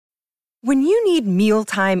When you need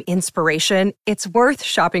mealtime inspiration, it's worth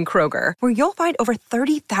shopping Kroger, where you'll find over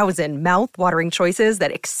 30,000 mouth-watering choices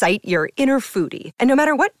that excite your inner foodie. And no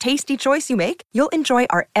matter what tasty choice you make, you'll enjoy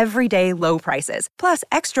our everyday low prices, plus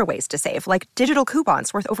extra ways to save, like digital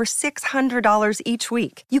coupons worth over $600 each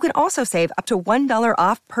week. You can also save up to $1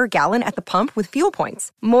 off per gallon at the pump with fuel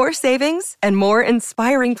points. More savings and more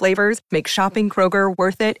inspiring flavors make shopping Kroger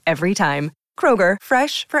worth it every time. Kroger,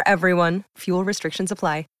 fresh for everyone. Fuel restrictions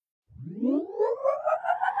apply.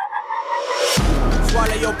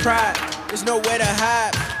 Swallow your pride, there's nowhere to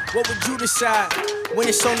hide. What would you decide when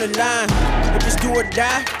it's on the line? If it's do or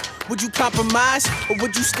die, would you compromise? Or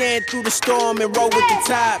would you stand through the storm and roll with the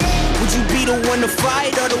tide? Would you be the one to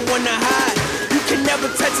fight or the one to hide? You can never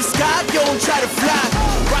touch the sky if you don't try to fly.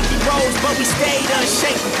 Rocky roads, but we stayed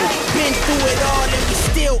unshakable. Been through it all and we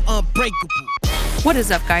still unbreakable. What is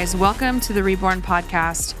up, guys? Welcome to the Reborn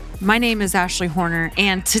Podcast. My name is Ashley Horner,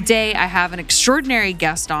 and today I have an extraordinary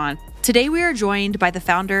guest on. Today we are joined by the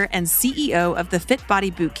founder and CEO of the Fit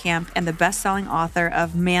Body Bootcamp and the best-selling author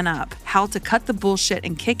of Man Up, How to Cut the Bullshit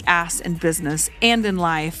and Kick Ass in Business and in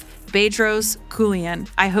Life, Bedros Keuilian.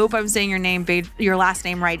 I hope I'm saying your last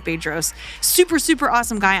name right, Bedros. Super, super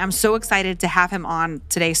awesome guy. I'm so excited to have him on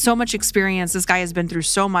today. So much experience. This guy has been through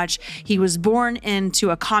so much. He was born into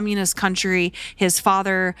a communist country. His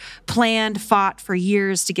father fought for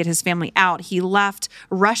years to get his family out. He left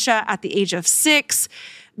Russia at the age of 6,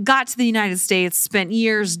 got to the United States, spent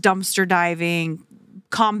years dumpster diving,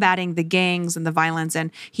 combating the gangs and the violence,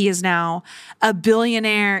 and he is now a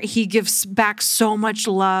billionaire. He gives back so much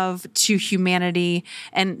love to humanity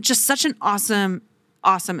and just such an awesome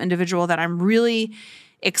individual that I'm really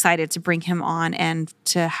excited to bring him on and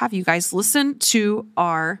to have you guys listen to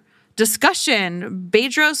our discussion.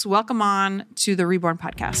 Bedros, welcome on to the Reborn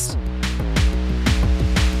Podcast.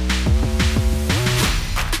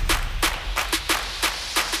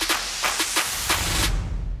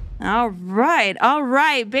 All right.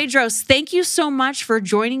 Bedros, thank you so much for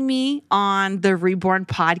joining me on the Reborn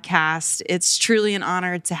Podcast. It's truly an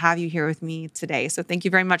honor to have you here with me today. So thank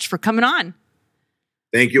you very much for coming on.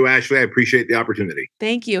 Thank you, Ashley. I appreciate the opportunity.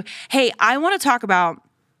 Thank you. Hey, I want to talk about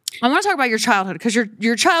your childhood because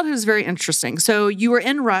your childhood is very interesting. So you were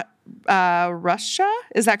in Russia,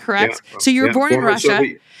 is that correct? Yeah. So you were born in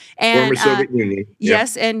Russia, former Soviet Union.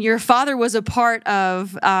 Yes, and your father was a part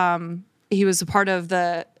of. He was a part of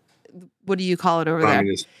the. What do you call it over there?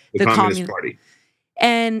 The Communist Party.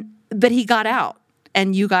 But he got out,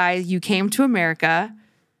 and you came to America.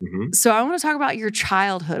 Mm-hmm. So I want to talk about your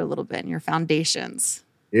childhood a little bit and your foundations.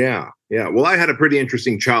 Yeah. Well, I had a pretty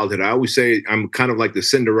interesting childhood. I always say I'm kind of like the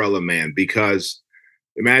Cinderella man because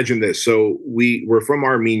imagine this. So we were from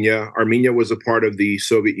Armenia. Armenia was a part of the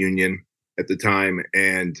Soviet Union at the time.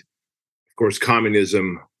 And of course,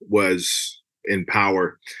 communism was in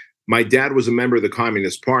power. My dad was a member of the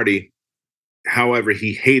Communist Party. However,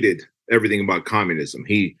 he hated everything about communism.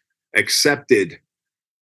 He accepted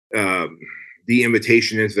the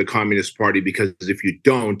invitation into the Communist Party because if you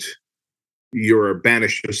don't, you're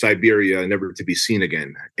banished to Siberia, never to be seen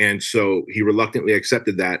again. And so he reluctantly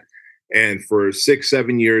accepted that. And for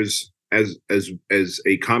 6-7 years, as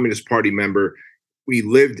a Communist Party member, we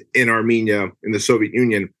lived in Armenia in the Soviet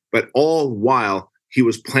Union, but all while he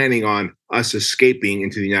was planning on us escaping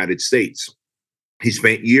into the United States. He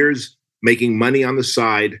spent years making money on the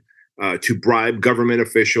side to bribe government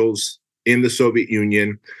officials in the Soviet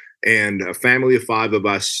Union. And a family of 5 of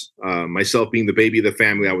us, myself being the baby of the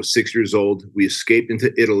family, I was 6 years old. We escaped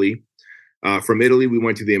into Italy. From Italy, we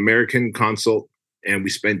went to the American consulate, and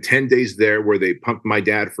we spent 10 days there where they pumped my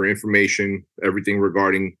dad for information, everything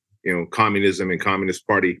regarding, communism and Communist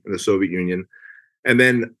Party in the Soviet Union. And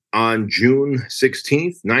then on June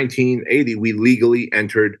 16th, 1980, we legally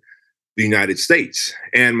entered the United States.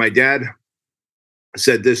 And my dad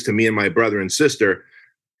said this to me and my brother and sister.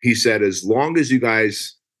 He said, as long as you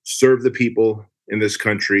guys serve the people in this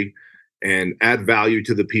country and add value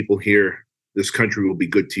to the people here, this country will be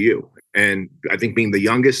good to you. And I think being the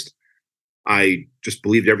youngest, I just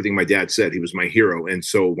believed everything my dad said. He was my hero. And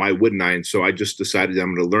so why wouldn't I? And so I just decided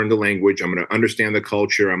I'm going to learn the language. I'm going to understand the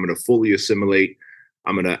culture. I'm going to fully assimilate.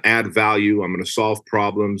 I'm going to add value. I'm going to solve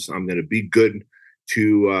problems. I'm going to be good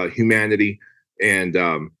to humanity. And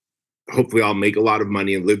hopefully I'll make a lot of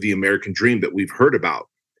money and live the American dream that we've heard about.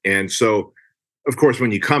 And so, of course,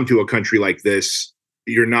 when you come to a country like this,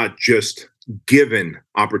 you're not just given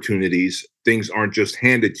opportunities. Things aren't just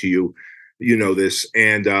handed to you. You know this.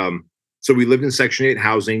 And so we lived in Section 8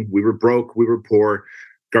 housing. We were broke. We were poor,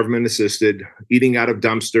 government assisted, eating out of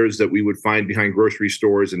dumpsters that we would find behind grocery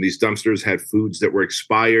stores. And these dumpsters had foods that were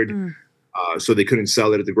expired. So they couldn't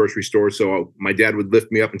sell it at the grocery store. So my dad would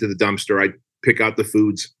lift me up into the dumpster. I'd pick out the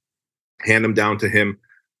foods, hand them down to him.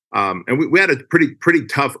 And we had a pretty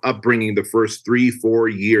tough upbringing the first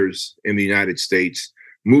 3-4 years in the United States.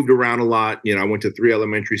 Moved around a lot. I went to 3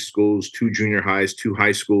 elementary schools, 2 junior highs, 2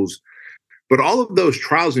 high schools. But all of those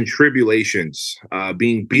trials and tribulations,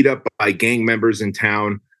 being beat up by gang members in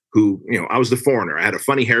town who, I was the foreigner. I had a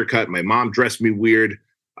funny haircut. My mom dressed me weird.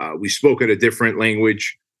 We spoke in a different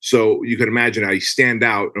language. So you can imagine I stand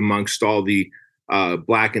out amongst all the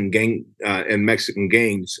Black and Mexican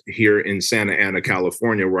gangs here in Santa Ana,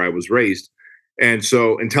 California, where I was raised. And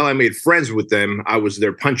so until I made friends with them, I was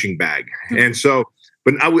their punching bag. And so,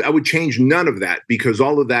 but I would change none of that, because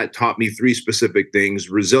all of that taught me 3 specific things: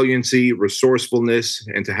 resiliency, resourcefulness,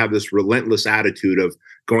 and to have this relentless attitude of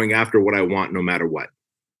going after what I want no matter what.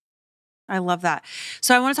 I love that.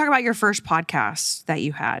 So I want to talk about your first podcast that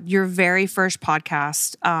you had, your very first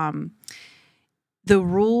podcast, The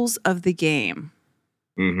Rules of the Game.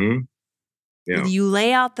 Mm-hmm. Yeah. You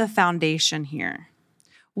lay out the foundation here.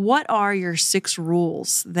 What are your 6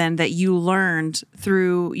 rules then that you learned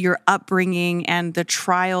through your upbringing and the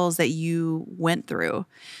trials that you went through?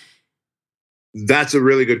 That's a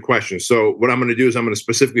really good question. So what I'm going to do is I'm going to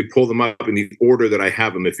specifically pull them up in the order that I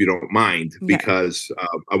have them, if you don't mind, because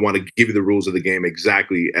I want to give you the rules of the game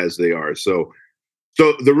exactly as they are. So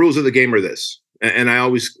the rules of the game are this, and I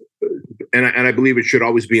always, and I believe it should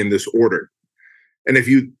always be in this order. And if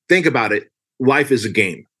you think about it, life is a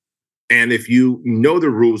game. And if you know the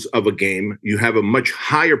rules of a game, you have a much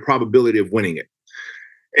higher probability of winning it.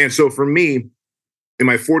 And so for me, in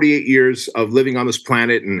my 48 years of living on this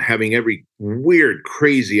planet and having every weird,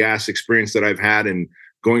 crazy ass experience that I've had, and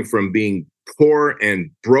going from being poor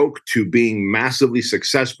and broke to being massively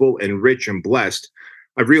successful and rich and blessed,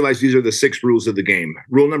 I've realized these are the 6 rules of the game.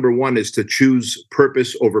 Rule number 1 is to choose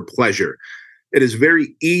purpose over pleasure. It is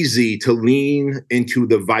very easy to lean into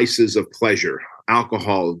the vices of pleasure: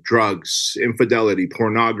 alcohol, drugs, infidelity,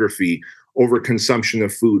 pornography, overconsumption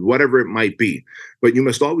of food, whatever it might be. But you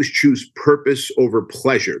must always choose purpose over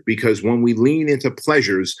pleasure, because when we lean into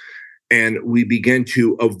pleasures and we begin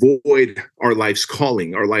to avoid our life's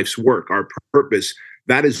calling, our life's work, our purpose,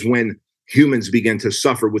 that is when humans begin to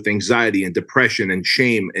suffer with anxiety and depression and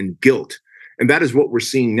shame and guilt. And that is what we're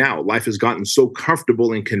seeing now. Life has gotten so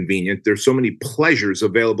comfortable and convenient. There's so many pleasures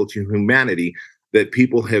available to humanity that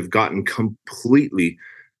people have gotten completely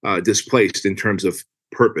displaced in terms of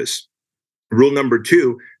purpose. Rule number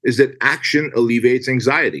 2 is that action alleviates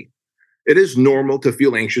anxiety. It is normal to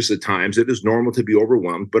feel anxious at times. It is normal to be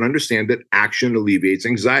overwhelmed, but understand that action alleviates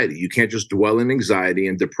anxiety. You can't just dwell in anxiety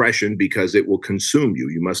and depression because it will consume you.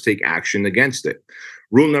 You must take action against it.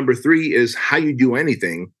 Rule number 3 is how you do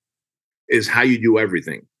anything is how you do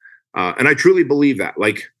everything. And I truly believe that.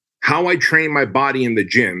 Like, how I train my body in the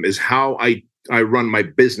gym is how I run my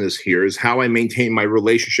business here, is how I maintain my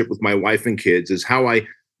relationship with my wife and kids, is how I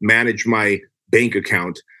manage my bank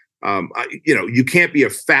account. You can't be a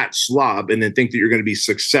fat slob and then think that you're going to be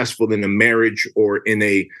successful in a marriage or in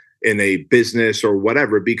a business or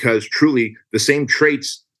whatever, because truly the same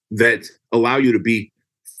traits that allow you to be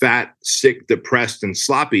fat, sick, depressed, and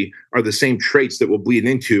sloppy are the same traits that will bleed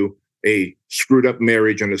into a screwed up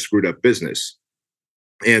marriage and a screwed up business.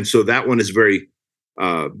 And so that one is very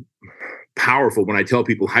powerful. When I tell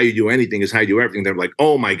people how you do anything is how you do everything, they're like,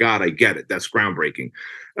 oh my God, I get it. That's groundbreaking.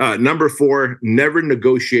 Number 4, never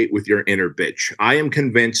negotiate with your inner bitch. I am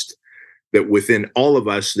convinced that within all of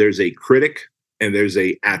us, there's a critic and there's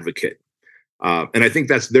a advocate. And I think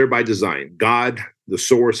that's there by design. God, the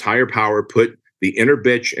source, higher power, put the inner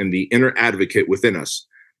bitch and the inner advocate within us,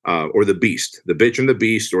 or the beast, the bitch and the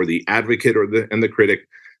beast, or the advocate and the critic.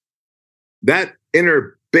 That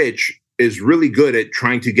inner bitch is really good at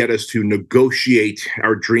trying to get us to negotiate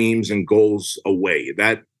our dreams and goals away.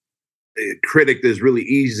 That critic is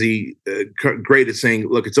really great at saying,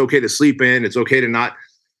 look, it's okay to sleep in. It's okay to not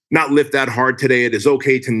lift that hard today. It is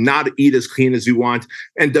okay to not eat as clean as you want,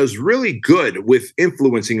 and does really good with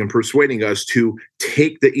influencing and persuading us to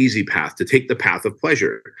take the easy path, to take the path of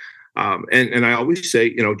pleasure. And I always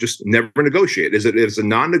say, just never negotiate. It's a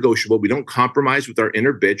non-negotiable. We don't compromise with our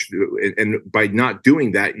inner bitch. And by not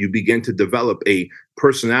doing that, you begin to develop a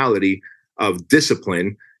personality of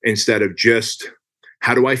discipline instead of just,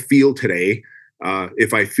 how do I feel today?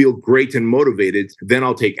 If I feel great and motivated, then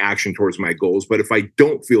I'll take action towards my goals. But if I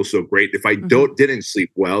don't feel so great, if I didn't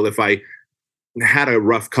sleep well, if I had a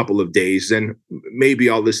rough couple of days, then maybe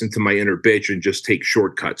I'll listen to my inner bitch and just take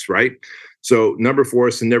shortcuts, right? So number 4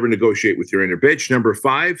 is to never negotiate with your inner bitch. Number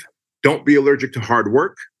 5, don't be allergic to hard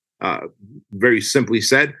work. Very simply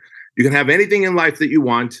said, you can have anything in life that you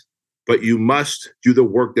want but you must do the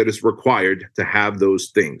work that is required to have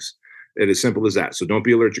those things. It is simple as that. So don't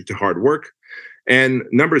be allergic to hard work. And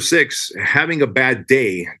number 6, having a bad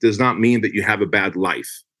day does not mean that you have a bad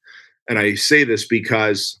life. And I say this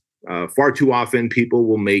because far too often people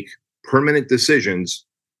will make permanent decisions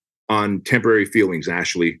on temporary feelings,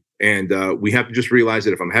 Ashley. And we have to just realize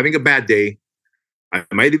that if I'm having a bad day, I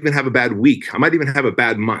might even have a bad week. I might even have a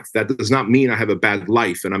bad month. That does not mean I have a bad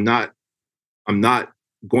life. And I'm not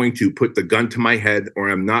going to put the gun to my head, or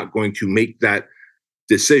I'm not going to make that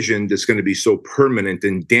decision that's going to be so permanent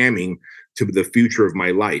and damning to the future of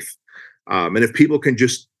my life. And if people can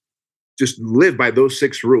just live by those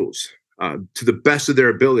 6 rules to the best of their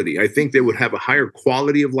ability, I think they would have a higher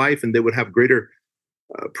quality of life, and they would have greater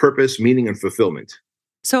purpose, meaning, and fulfillment.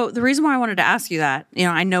 So the reason why I wanted to ask you that,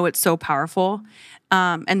 I know it's so powerful.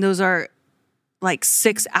 And those are like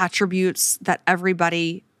 6 attributes that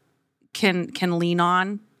everybody can lean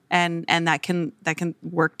on and that can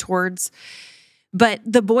work towards. But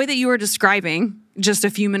the boy that you were describing just a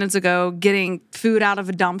few minutes ago, getting food out of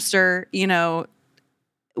a dumpster,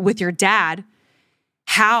 with your dad,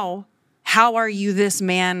 how are you this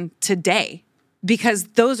man today? Because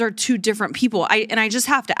those are 2 different people. I just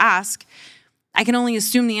have to ask, I can only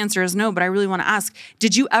assume the answer is no, but I really want to ask,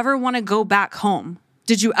 did you ever want to go back home?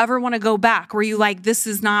 Did you ever want to go back? Were you like, this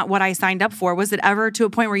is not what I signed up for? Was it ever to a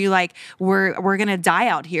point where you like, we're going to die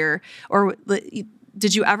out here? Or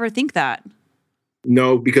did you ever think that?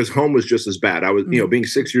 No, because home was just as bad. I was, being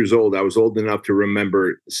 6 years old, I was old enough to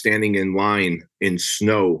remember standing in line in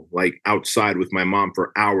snow, like outside with my mom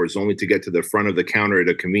for hours, only to get to the front of the counter at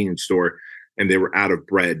a convenience store. And they were out of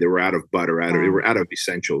bread. They were out of butter. They were out of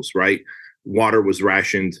essentials, right? Water was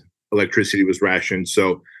rationed. Electricity was rationed.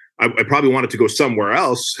 So I probably wanted to go somewhere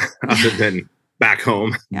else other than back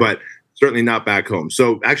home, but certainly not back home.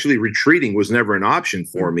 So actually retreating was never an option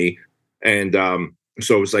for me. And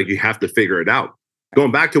so it was like, you have to figure it out.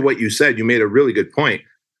 Going back to what you said, you made a really good point.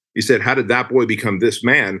 You said, how did that boy become this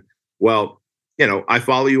man? Well, I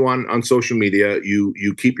follow you on social media.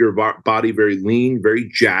 You keep your body very lean, very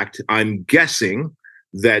jacked. I'm guessing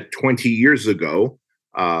that 20 years ago,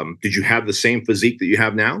 did you have the same physique that you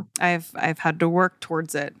have now? I've had to work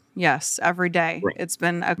towards it. Yes, every day. Right. It's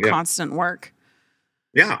been a constant work.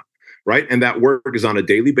 Yeah. Right. And that work is on a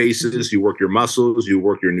daily basis. You work your muscles, you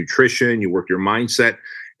work your nutrition, you work your mindset.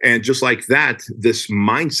 And just like that, this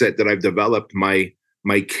mindset that I've developed, my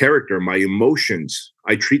character, my emotions,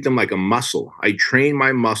 I treat them like a muscle. I train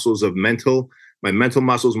my muscles of my mental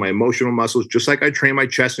muscles, my emotional muscles, just like I train my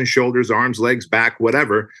chest and shoulders, arms, legs, back,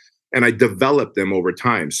 whatever. And I develop them over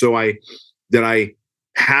time. So did I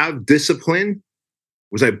have discipline?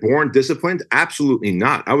 Was I born disciplined? Absolutely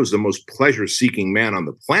not. I was the most pleasure-seeking man on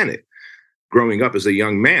the planet growing up as a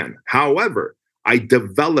young man. However, I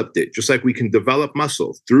developed it just like we can develop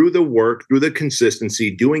muscle through the work, through the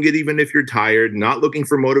consistency, doing it even if you're tired, not looking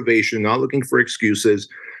for motivation, not looking for excuses.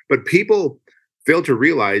 But people fail to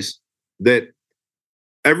realize that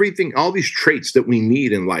all these traits that we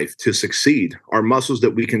need in life to succeed are muscles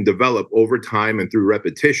that we can develop over time and through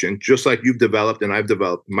repetition, just like you've developed and I've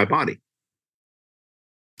developed my body.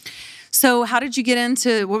 So how did you get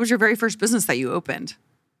into, what was your very first business that you opened?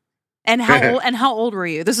 And how old were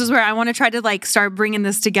you? This is where I want to try to like start bringing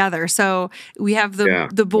this together. So we have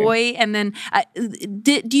the boy, and then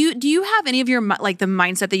do you have any of your like the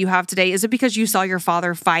mindset that you have today? Is it because you saw your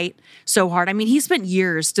father fight so hard? I mean, he spent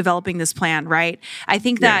years developing this plan, right? I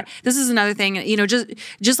think that this is another thing.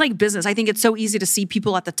 Just like business, I think it's so easy to see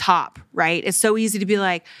people at the top, right? It's so easy to be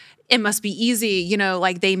like, it must be easy,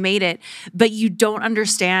 like they made it, but you don't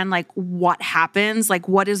understand like what happens, like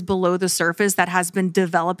what is below the surface that has been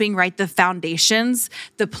developing, right? The foundations,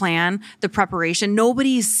 the plan, the preparation,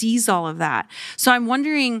 nobody sees all of that. So I'm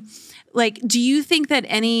wondering, like, do you think that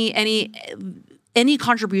any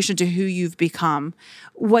contribution to who you've become,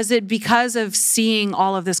 was it because of seeing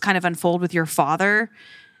all of this kind of unfold with your father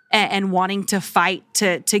and wanting to fight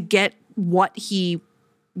to get what he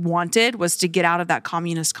wanted, was to get out of that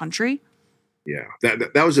communist country? Yeah,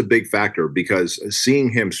 that was a big factor, because seeing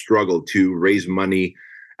him struggle to raise money,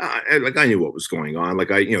 like I knew what was going on. Like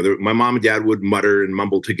my mom and dad would mutter and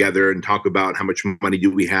mumble together and talk about how much money do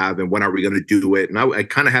we have and when are we going to do it. And I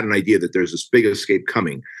kind of had an idea that there's this big escape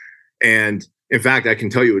coming. And in fact, I can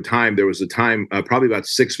tell you there was a time, probably about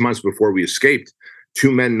 6 months before we escaped,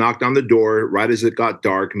 2 men knocked on the door right as it got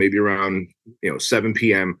dark, maybe around 7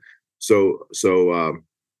 p.m. So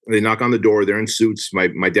they knock on the door. They're in suits.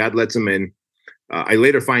 My dad lets them in. I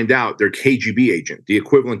later find out they're KGB agent, the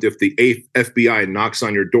equivalent if the FBI knocks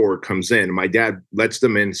on your door, comes in. My dad lets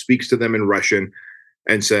them in, speaks to them in Russian,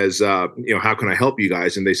 and says, how can I help you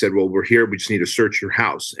guys? And they said, well, we're here. We just need to search your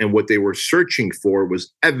house. And what they were searching for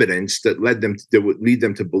was evidence that would lead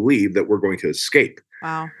them to believe that we're going to escape.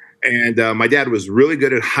 Wow. And my dad was really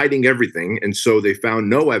good at hiding everything. And so they found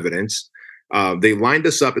no evidence. They lined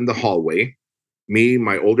us up in the hallway, me,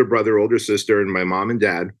 my older brother, older sister, and my mom and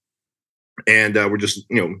dad. And we're just,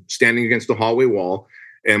 standing against the hallway wall.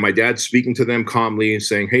 And my dad's speaking to them calmly and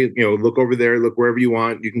saying, hey, look over there, look wherever you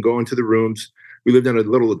want. You can go into the rooms. We lived in a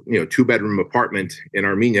little, 2-bedroom apartment in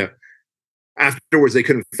Armenia. Afterwards, they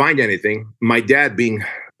couldn't find anything. My dad, being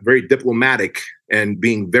very diplomatic and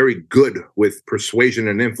being very good with persuasion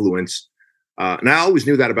and influence, and I always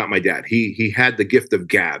knew that about my dad. He had the gift of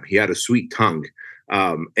gab. He had a sweet tongue.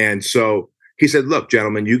 And so he said, look,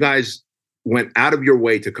 gentlemen, you guys went out of your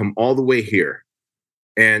way to come all the way here.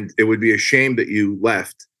 And it would be a shame that you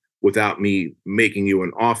left without me making you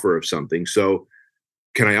an offer of something. So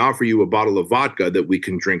can I offer you a bottle of vodka that we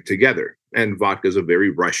can drink together? And vodka is a very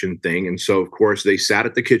Russian thing. And so, of course, they sat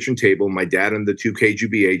at the kitchen table, my dad and the 2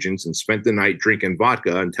 KGB agents, and spent the night drinking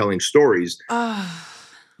vodka and telling stories.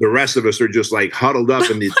 The rest of us are just like huddled up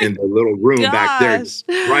in the little room back there.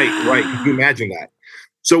 Right. Can you imagine that?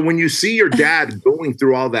 So when you see your dad going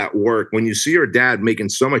through all that work, when you see your dad making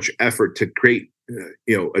so much effort to create,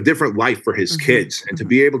 a different life for his kids, and to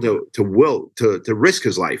be able to risk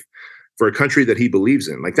his life for a country that he believes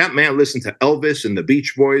in. Like, that man listened to Elvis and the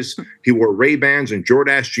Beach Boys. He wore Ray-Bans and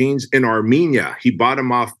Jordache jeans in Armenia. He bought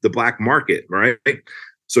them off the black market, right?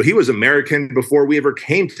 So he was American before we ever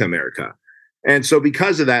came to America. And so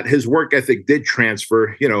because of that, his work ethic did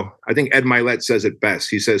transfer. I think Ed Milet says it best.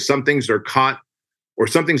 He says some things are caught, or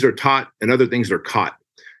some things are taught, and other things are caught.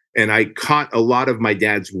 And I caught a lot of my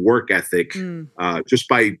dad's work ethic just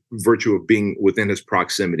by virtue of being within his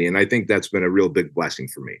proximity. And I think that's been a real big blessing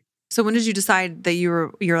for me. So when did you decide that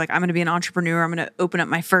you're like, I'm going to be an entrepreneur, I'm going to open up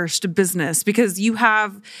my first business? Because you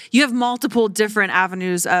have multiple different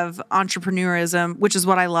avenues of entrepreneurism, which is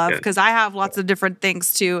what I love, because I have lots of different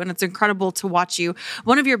things too, and it's incredible to watch you.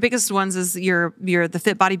 One of your biggest ones is the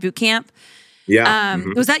Fit Body Boot Camp. Yeah.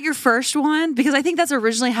 Was that your first one? Because I think that's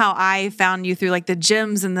originally how I found you, through like the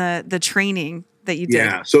gyms and the training that you did.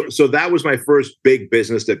 Yeah. So that was my first big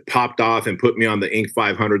business that popped off and put me on the Inc.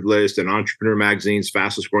 500 list and Entrepreneur Magazine's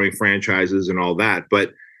fastest growing franchises and all that.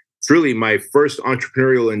 But truly, my first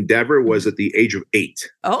entrepreneurial endeavor was at the age of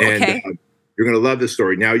 8. Oh, okay. And you're going to love this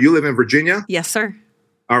story. Now, you live in Virginia? Yes, sir.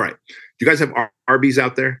 All right. Do you guys have Arby's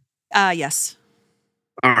out there? Yes.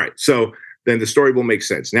 All right. So then the story will make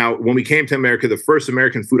sense. Now, when we came to America, the first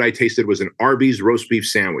American food I tasted was an Arby's roast beef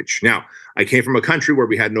sandwich. Now, I came from a country where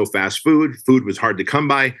we had no fast food. Food was hard to come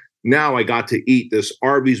by. Now I got to eat this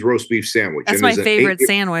Arby's roast beef sandwich. That's my favorite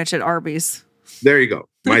sandwich at Arby's. There you go.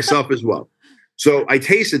 Myself as well. So I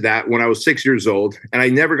tasted that when I was 6 years old, and I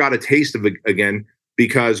never got a taste of it again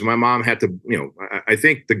because my mom had to, I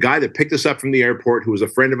think the guy that picked us up from the airport, who was a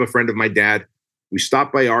friend of my dad, we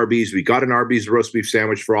stopped by Arby's. We got an Arby's roast beef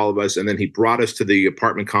sandwich for all of us. And then he brought us to the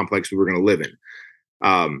apartment complex we were going to live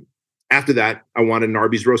in. After that, I wanted an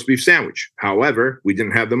Arby's roast beef sandwich. However, we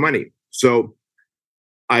didn't have the money. So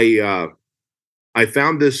I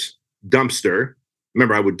found this dumpster.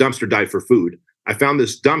 Remember, I would dumpster dive for food. I found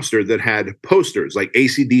this dumpster that had posters, like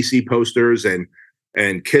AC/DC posters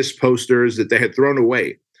and KISS posters that they had thrown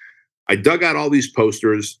away. I dug out all these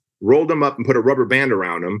posters, rolled them up and put a rubber band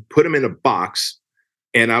around them, put them in a box,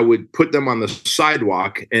 and I would put them on the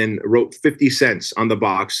sidewalk and wrote 50 cents on the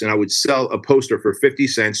box, and I would sell a poster for 50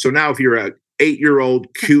 cents. So now if you're an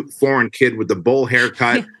 8-year-old cute foreign kid with a bowl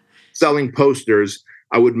haircut selling posters,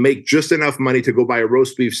 I would make just enough money to go buy a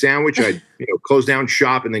roast beef sandwich. I'd close down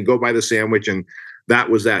shop and then go buy the sandwich, and that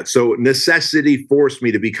was that. So necessity forced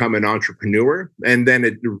me to become an entrepreneur. And then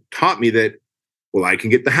it taught me that, well, I can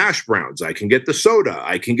get the hash browns, I can get the soda,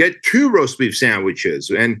 I can get 2 roast beef sandwiches.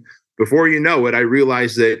 And before you know it, I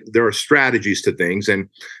realized that there are strategies to things. And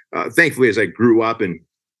thankfully, as I grew up and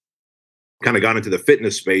kind of got into the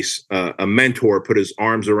fitness space, a mentor put his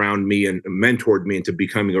arms around me and mentored me into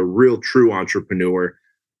becoming a real true entrepreneur.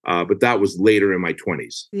 But that was later in my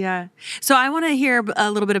 20s. Yeah. So I want to hear a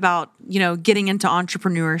little bit about, getting into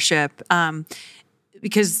entrepreneurship,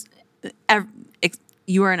 because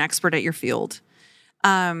you are an expert at your field.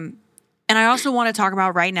 And I also want to talk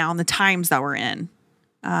about right now in the times that we're in.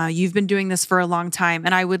 You've been doing this for a long time,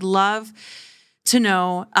 and I would love to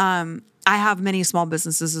know, I have many small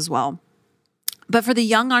businesses as well. But for the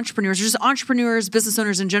young entrepreneurs, just entrepreneurs, business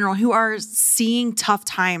owners in general, who are seeing tough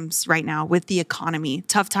times right now with the economy,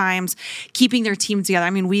 tough times keeping their team together. I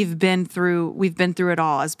mean, we've been through it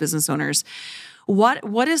all as business owners.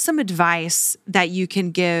 What is some advice that you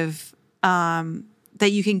can give to that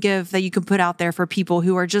you can give, that you can put out there for people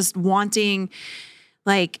who are just wanting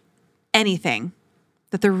like anything,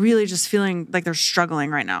 that they're really just feeling like they're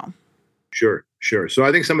struggling right now? Sure. So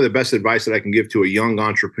I think some of the best advice that I can give to a young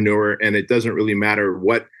entrepreneur, and it doesn't really matter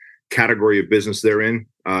what category of business they're in,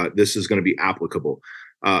 this is going to be applicable.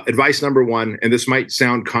 Advice number one, and this might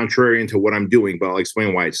sound contrary to what I'm doing, but I'll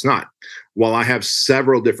explain why it's not. While I have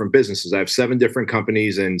several different businesses, I have 7 different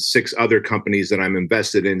companies and 6 other companies that I'm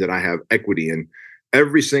invested in that I have equity in.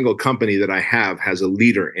 Every single company that I have has a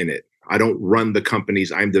leader in it. I don't run the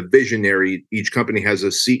companies. I'm the visionary. Each company has a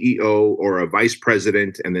CEO or a vice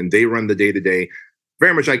president, and then they run the day-to-day.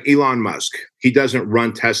 Very much like Elon Musk. He doesn't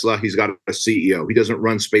run Tesla. He's got a CEO. He doesn't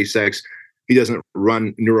run SpaceX. He doesn't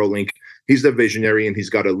run Neuralink. He's the visionary, and he's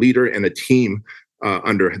got a leader and a team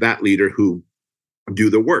under that leader who do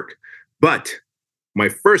the work. But my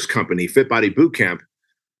first company, Fit Body Bootcamp,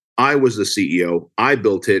 I was the CEO. I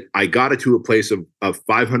built it. I got it to a place of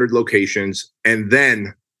 500 locations, and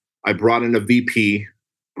then I brought in a VP,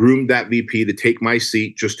 groomed that VP to take my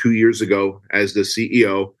seat just 2 years ago as the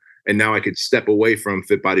CEO. And now I could step away from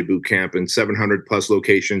Fit Body Bootcamp and 700 plus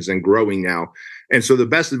locations and growing now. And so the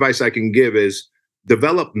best advice I can give is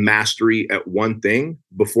develop mastery at one thing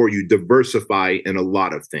before you diversify in a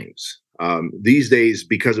lot of things. These days,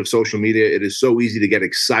 because of social media, it is so easy to get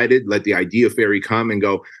excited, let the idea fairy come and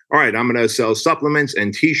go, all right, I'm going to sell supplements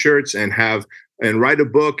and t-shirts and write a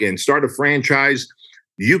book and start a franchise.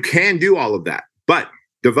 You can do all of that, but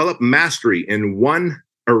develop mastery in one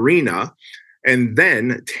arena and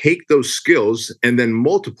then take those skills and then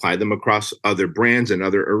multiply them across other brands and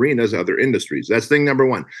other arenas, other industries. That's thing number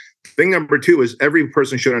one. Thing number two is every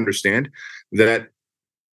person should understand that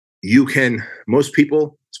most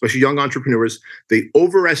people, especially young entrepreneurs, they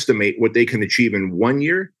overestimate what they can achieve in 1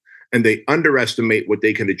 year and they underestimate what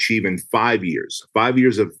they can achieve in 5 years. 5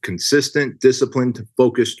 years of consistent, disciplined,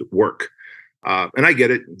 focused work. And I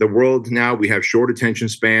get it. The world now, we have short attention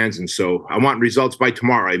spans. And so I want results by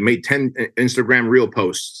tomorrow. I made 10 Instagram reel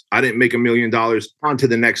posts. I didn't make $1 million. On to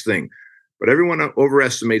the next thing. But everyone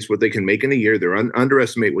overestimates what they can make in a year. They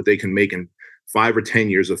underestimate what they can make in 5 or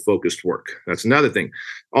 10 years of focused work. That's another thing.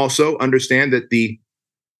 Also, understand that the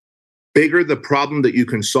bigger the problem that you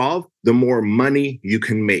can solve, the more money you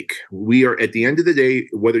can make. We are, at the end of the day,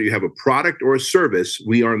 whether you have a product or a service,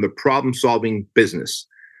 we are in the problem-solving business.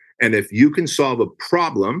 And if you can solve a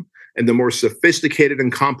problem, and the more sophisticated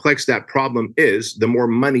and complex that problem is, the more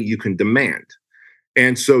money you can demand.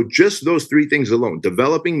 And so just those 3 things alone,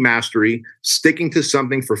 developing mastery, sticking to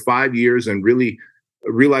something for 5 years and really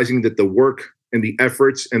realizing that the work and the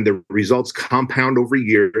efforts and the results compound over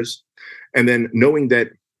years, and then knowing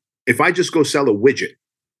that if I just go sell a widget,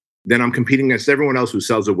 then I'm competing against everyone else who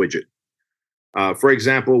sells a widget. For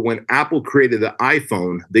example, when Apple created the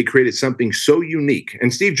iPhone, they created something so unique.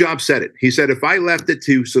 And Steve Jobs said it. He said, if I left it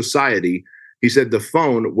to society, he said the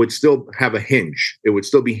phone would still have a hinge. It would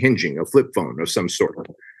still be hinging, a flip phone of some sort.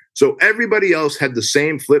 So everybody else had the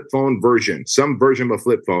same flip phone version, some version of a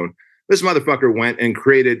flip phone. This motherfucker went and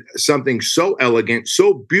created something so elegant,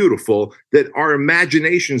 so beautiful that our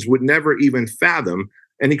imaginations would never even fathom.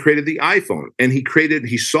 And he created the iPhone. And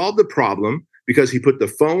he solved the problem because he put the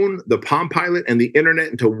phone, the Palm Pilot, and the internet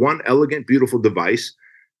into one elegant, beautiful device.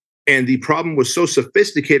 And the problem was so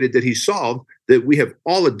sophisticated that he solved that we have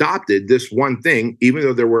all adopted this one thing, even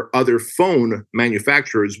though there were other phone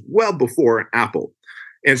manufacturers well before Apple.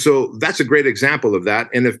 And so that's a great example of that.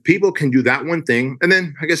 And if people can do that one thing, and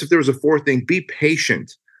then I guess if there was a 4th thing, be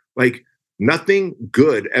patient. Like nothing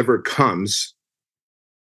good ever comes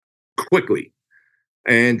quickly.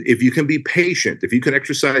 And if you can be patient, if you can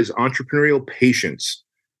exercise entrepreneurial patience,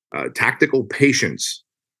 tactical patience,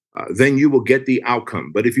 then you will get the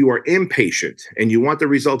outcome. But if you are impatient and you want the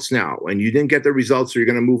results now and you didn't get the results, so you're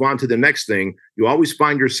going to move on to the next thing, you always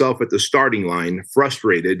find yourself at the starting line,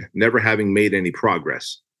 frustrated, never having made any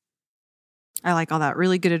progress. I like all that.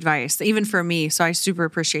 Really good advice, even for me. So I super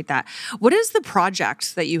appreciate that. What is the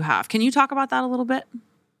project that you have? Can you talk about that a little bit?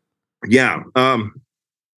 Yeah.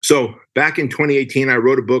 So back in 2018, I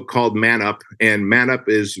wrote a book called Man Up, and Man Up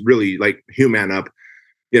is really like Human Up.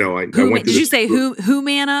 You know, I went did you say who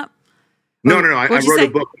Man Up? No. I wrote a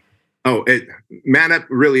book. Oh, Man Up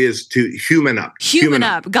really is to human up. Human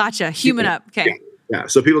up. Gotcha. Human up. Okay. Yeah.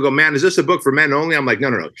 So people go, man, is this a book for men only? I'm like, no.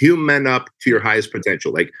 Human up to your highest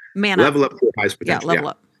potential. Like level up to your highest potential. Yeah, level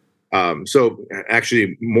up. So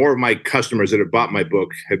actually, more of my customers that have bought my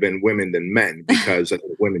book have been women than men, because I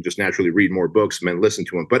think women just naturally read more books, men listen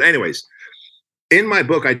to them. But anyways, in my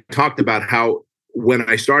book, I talked about how when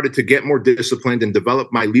I started to get more disciplined and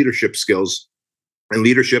develop my leadership skills, And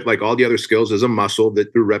leadership, like all the other skills, is a muscle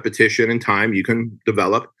that through repetition and time you can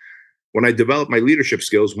develop. When I developed my leadership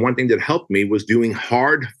skills, one thing that helped me was doing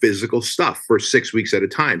hard physical stuff for 6 weeks at a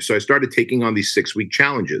time. So I started taking on these 6-week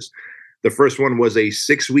challenges. The first one was a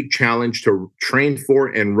 6-week challenge to train for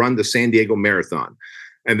and run the San Diego Marathon.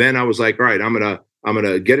 And then I was like, all right, I'm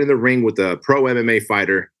gonna get in the ring with a pro MMA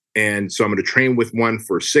fighter. And so I'm gonna train with one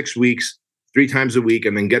for 6 weeks, 3 times a week,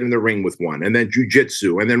 and then get in the ring with one, and then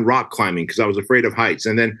jujitsu, and then rock climbing because I was afraid of heights.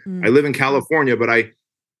 And then I live in California, but I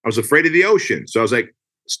was afraid of the ocean. So I was like,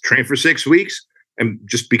 let's train for 6 weeks and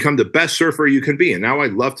just become the best surfer you can be. And now I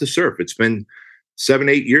love to surf. It's been 7,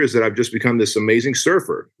 8 years that I've just become this amazing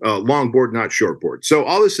surfer, longboard, not shortboard. So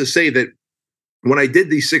all this to say that when I did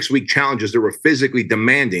these 6-week challenges that were physically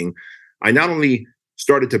demanding, I not only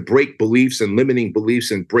started to break beliefs and limiting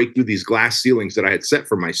beliefs and break through these glass ceilings that I had set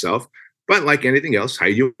for myself. But like anything else, how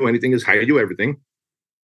you do anything is how you do everything.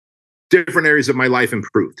 Different areas of my life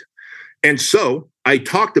improved. And so I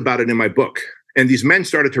talked about it in my book. And these men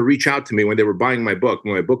started to reach out to me when they were buying my book,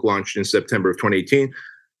 when my book launched in September of 2018.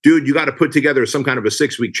 Dude, you got to put together some kind of a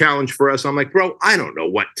 6-week challenge for us. I'm like, bro, I don't know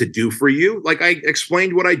what to do for you. Like, I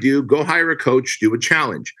explained what I do. Go hire a coach, do a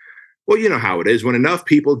challenge. Well, you know how it is. When enough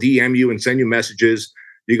people DM you and send you messages,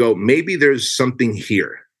 you go, maybe there's something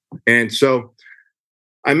here. And so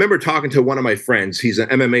I remember talking to one of my friends. He's an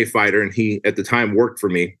MMA fighter, and he, at the time, worked for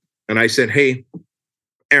me. And I said, hey,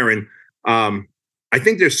 Aaron, I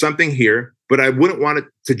think there's something here, but I wouldn't want it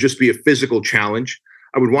to just be a physical challenge.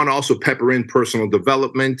 I would want to also pepper in personal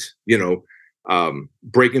development,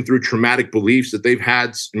 breaking through traumatic beliefs that they've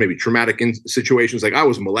had, maybe traumatic situations. Like I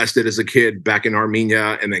was molested as a kid back in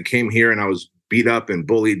Armenia and then came here and I was beat up and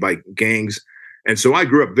bullied by gangs. And so I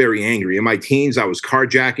grew up very angry. In my teens, I was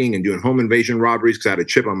carjacking and doing home invasion robberies because I had a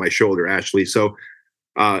chip on my shoulder, Ashley. So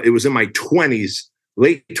it was in my 20s,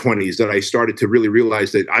 late 20s, that I started to really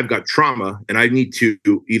realize that I've got trauma and I need to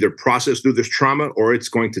either process through this trauma or it's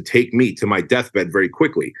going to take me to my deathbed very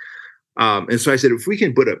quickly. And so I said, if we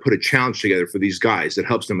can put a challenge together for these guys that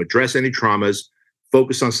helps them address any traumas,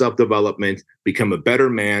 focus on self-development, become a better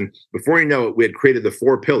man. Before you know it, we had created the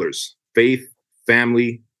 4 pillars: faith,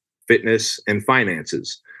 family, fitness, and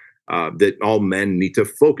finances that all men need to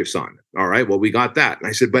focus on. All right, well, we got that. And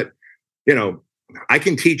I said, but, I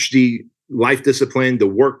can teach the life discipline, the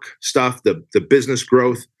work stuff, the business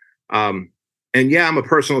growth. And yeah, I'm a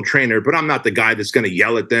personal trainer, but I'm not the guy that's going to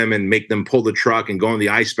yell at them and make them pull the truck and go in the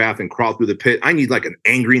ice bath and crawl through the pit. I need like an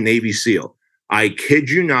angry Navy SEAL. I kid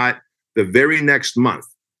you not, the very next month,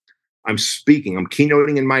 I'm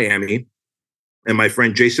keynoting in Miami, and my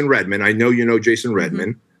friend Jason Redman, I know you know Jason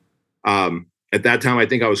Redman. At that time, I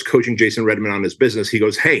think I was coaching Jason Redman on his business. He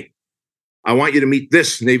goes, hey, I want you to meet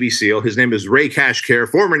this Navy SEAL. His name is Ray Kashkar,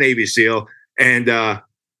 former Navy SEAL. And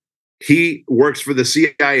he works for the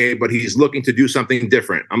CIA, but he's looking to do something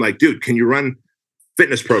different. I'm like, dude, can you run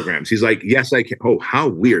fitness programs? He's like, yes, I can. Oh, how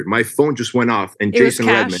weird. My phone just went off. And Jason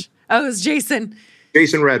Redman. Oh, it was Jason.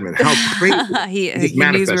 Jason Redman. How crazy. he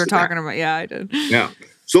knew we were talking about. Yeah, I did. Yeah.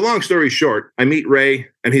 So long story short, I meet Ray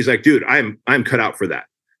and he's like, dude, I'm cut out for that.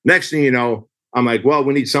 Next thing you know, I'm like, well,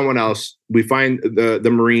 we need someone else. We find the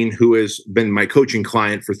Marine who has been my coaching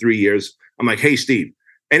client for 3 years. I'm like, hey, Steve,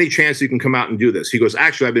 any chance you can come out and do this? He goes,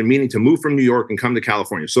 actually, I've been meaning to move from New York and come to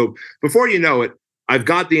California. So before you know it, I've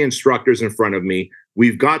got the instructors in front of me.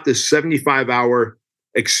 We've got this 75-hour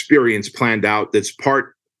experience planned out that's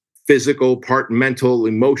part physical, part mental,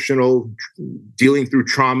 emotional, dealing through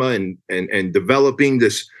trauma and developing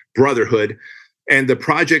this brotherhood. And the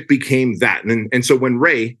project became that. And so when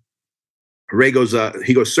Ray goes,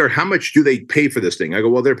 he goes, sir, how much do they pay for this thing? I go,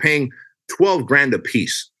 well, they're paying $12,000 a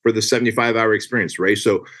piece for the 75-hour experience, Ray.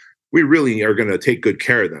 So we really are going to take good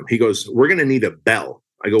care of them. He goes, we're going to need a bell.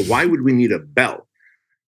 I go, why would we need a bell?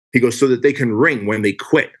 He goes, so that they can ring when they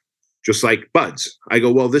quit, just like buds. I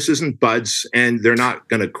go, well, this isn't buds and they're not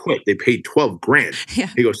going to quit. They paid $12,000. Yeah.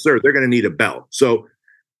 He goes, sir, they're going to need a bell. So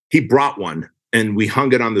he brought one and we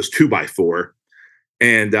hung it on this 2x4.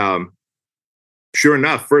 And sure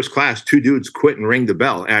enough, first class, 2 dudes quit and rang the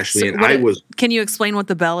bell, Ashley. So and can you explain what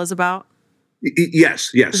the bell is about?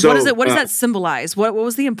 Yes. So what does that symbolize? What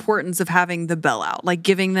was the importance of having the bell out? Like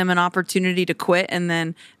giving them an opportunity to quit and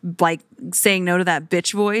then like saying no to that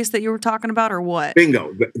bitch voice that you were talking about, or what?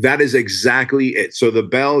 Bingo. That is exactly it. So the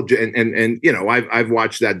bell, and I've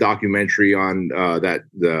watched that documentary on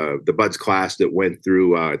the Buds class that went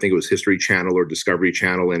through, I think it was History Channel or Discovery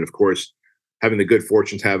Channel. And of course, having the good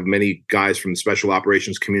fortune to have many guys from the special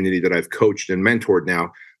operations community that I've coached and mentored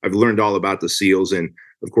now, I've learned all about the SEALs. And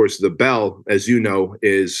Of course, the bell, as you know,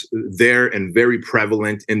 is there and very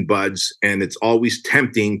prevalent in buds. And it's always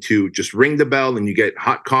tempting to just ring the bell and you get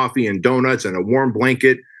hot coffee and donuts and a warm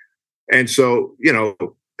blanket. And so,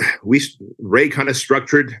 Ray kind of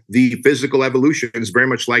structured the physical evolutions very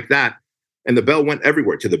much like that. And the bell went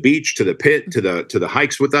everywhere, to the beach, to the pit, to the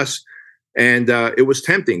hikes with us. And it was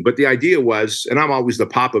tempting. But the idea was, and I'm always the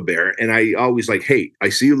Papa Bear, and I always like, hey, I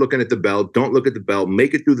see you looking at the bell. Don't look at the bell.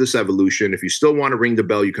 Make it through this evolution. If you still want to ring the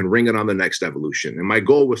bell, you can ring it on the next evolution. And my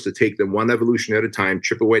goal was to take them one evolution at a time,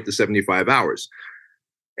 chip away at the 75 hours.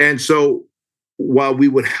 And so while we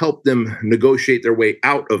would help them negotiate their way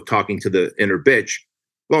out of talking to the inner bitch,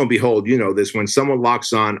 lo and behold, you know this, when someone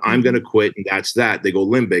locks on, I'm going to quit, and that's that, they go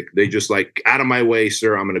limbic. They just like, out of my way,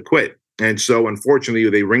 sir, I'm going to quit. And so, unfortunately,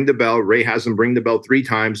 they ring the bell. Ray has them ring the bell 3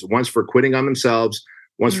 times, once for quitting on themselves,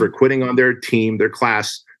 once for quitting on their team, their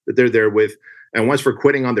class that they're there with, and once for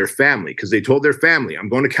quitting on their family, because they told their family, I'm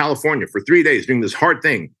going to California for 3 days doing this hard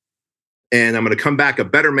thing, and I'm going to come back a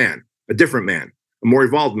better man, a different man, a more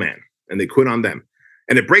evolved man. And they quit on them.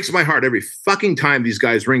 And it breaks my heart every fucking time these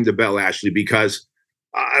guys ring the bell, Ashley, because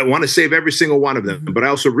I want to save every single one of them, but I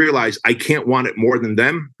also realize I can't want it more than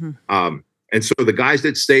them. And so the guys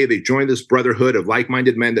that stay, they join this brotherhood of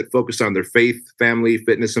like-minded men that focus on their faith, family,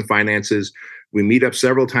 fitness, and finances. We meet up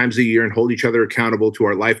several times a year and hold each other accountable to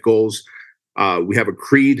our life goals. We have a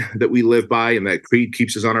creed that we live by, and that creed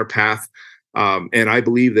keeps us on our path. And I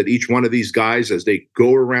believe that each one of these guys, as they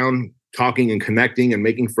go around talking and connecting and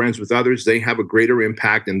making friends with others, they have a greater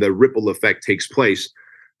impact and the ripple effect takes place.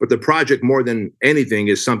 But the project, more than anything,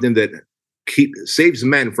 is something that saves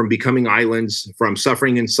men from becoming islands, from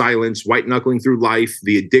suffering in silence, white knuckling through life,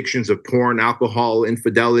 the addictions of porn, alcohol,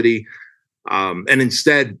 infidelity, and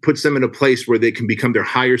instead puts them in a place where they can become their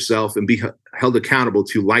higher self and be held accountable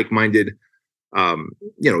to like-minded,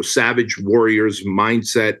 savage warriors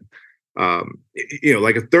mindset.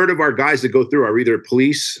 Like a third of our guys that go through are either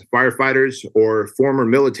police, firefighters, or former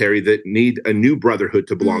military that need a new brotherhood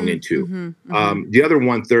to belong into. The other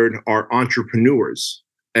 1/3 are entrepreneurs.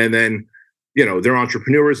 And then, they're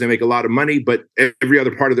entrepreneurs, they make a lot of money, but every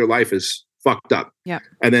other part of their life is fucked up. Yeah.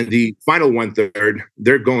 And then the final 1/3,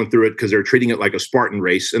 they're going through it because they're treating it like a Spartan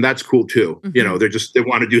race. And that's cool too. They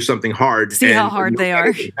want to do something hard. See how hard they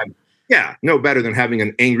are. No better than having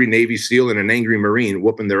an angry Navy SEAL and an angry Marine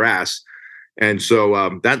whooping their ass. And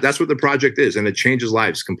so that's what the project is. And it changes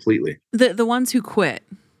lives completely. The ones who quit,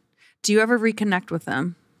 do you ever reconnect with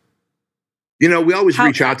them? We always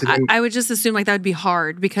reach out to them. I would just assume like that would be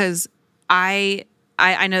hard because I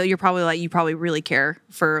know you're probably like, you probably really care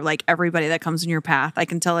for like everybody that comes in your path. I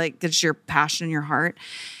can tell like it's your passion in your heart.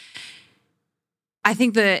 I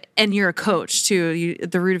think that, and you're a coach too,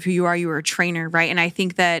 the root of who you are a trainer, right? And I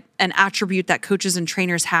think that an attribute that coaches and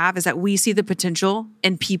trainers have is that we see the potential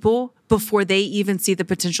in people before they even see the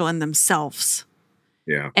potential in themselves.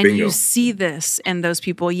 Yeah. And bingo. You see this in those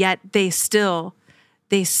people, yet they still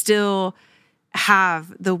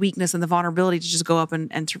have the weakness and the vulnerability to just go up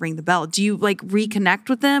and to ring the bell. Do you like reconnect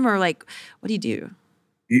with them or like, what do you do?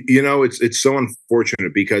 It's so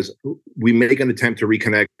unfortunate because we make an attempt to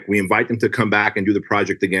reconnect. We invite them to come back and do the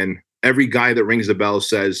project again. Every guy that rings the bell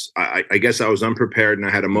says, I guess I was unprepared and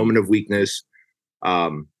I had a moment of weakness.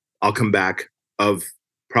 I'll come back. Of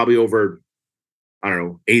probably over,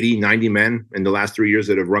 80, 90 men in the last 3 years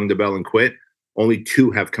that have rung the bell and quit, only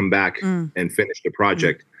 2 have come back and finished the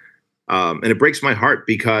project. And it breaks my heart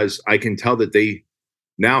because I can tell that they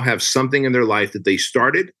now have something in their life that they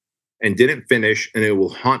started and didn't finish, and it will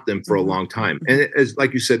haunt them for a long time. And as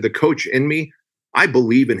like you said, the coach in me, I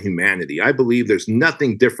believe in humanity. I believe there's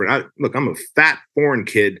nothing different. I'm a fat foreign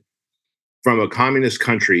kid from a communist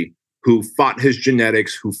country who fought his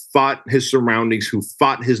genetics, who fought his surroundings, who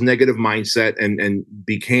fought his negative mindset and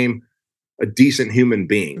became a decent human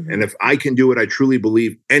being. And if I can do it, I truly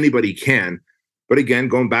believe anybody can. But again,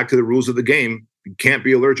 going back to the rules of the game, you can't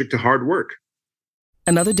be allergic to hard work.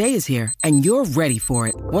 Another day is here, and you're ready for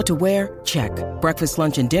it. What to wear? Check. Breakfast,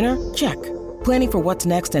 lunch, and dinner? Check. Planning for what's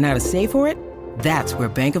next and how to save for it? That's where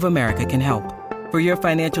Bank of America can help. For your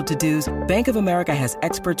financial to-dos, Bank of America has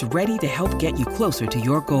experts ready to help get you closer to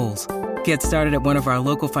your goals. Get started at one of our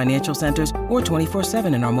local financial centers or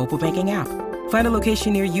 24/7 in our mobile banking app. Find a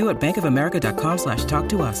location near you at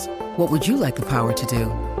bankofamerica.com/talktous. What would you like the power to do?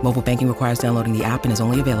 Mobile banking requires downloading the app and is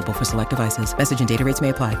only available for select devices. Message and data rates may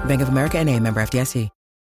apply. Bank of America N.A., member FDIC.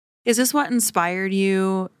 Is this what inspired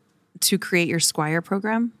you to create your Squire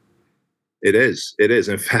program? It is. It is.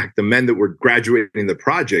 In fact, the men that were graduating the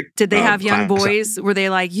project. Did they have young class, boys? Were they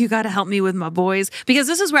like, you got to help me with my boys? Because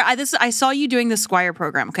this is where I saw you doing the Squire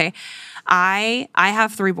program. Okay. I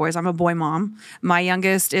have 3 boys. I'm a boy mom. My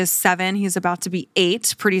youngest is 7. He's about to be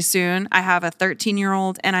 8 pretty soon. I have a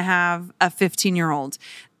 13-year-old and I have a 15-year-old.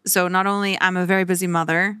 So not only I'm a very busy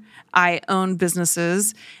mother, I own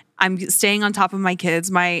businesses. I'm staying on top of my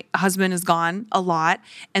kids. My husband is gone a lot.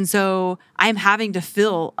 And so I'm having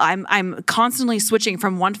to I'm constantly switching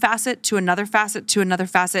from one facet to another facet to another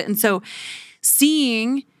facet. And so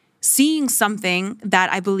seeing something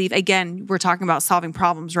that I believe, again, we're talking about solving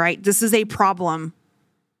problems, right? This is a problem,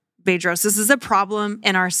 Bedros. This is a problem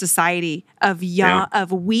in our society of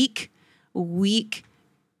weak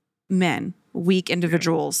men, weak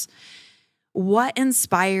individuals. What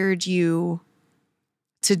inspired you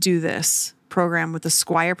to do this program with the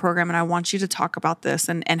Squire program? And I want you to talk about this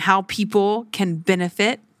and how people can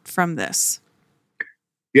benefit from this.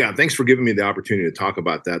 Yeah, thanks for giving me the opportunity to talk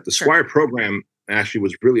about that. The Squire program actually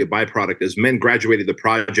was really a byproduct as men graduated the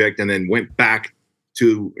project and then went back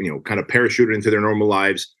to, kind of parachuted into their normal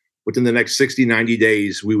lives. Within the next 60, 90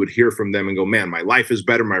 days, we would hear from them and go, man, my life is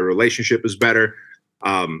better. My relationship is better.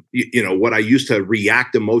 What I used to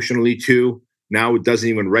react emotionally to, now it doesn't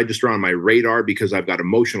even register on my radar because I've got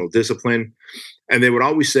emotional discipline. And they would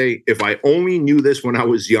always say, if I only knew this when I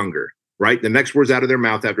was younger, right? The next words out of their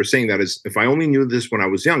mouth after saying that is, if I only knew this when I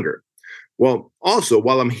was younger. Well, also,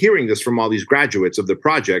 while I'm hearing this from all these graduates of the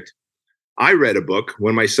project, I read a book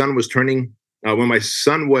when my wife was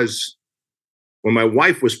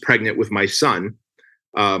pregnant with my son.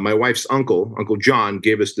 My wife's Uncle John,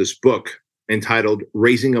 gave us this book entitled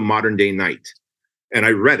Raising a Modern Day Knight. And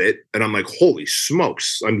I read it and I'm like, holy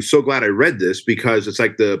smokes. I'm so glad I read this because it's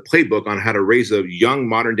like the playbook on how to raise a young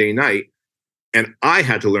modern day knight. And I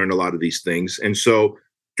had to learn a lot of these things. And so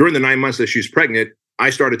during the 9 months that she's pregnant, I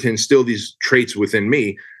started to instill these traits within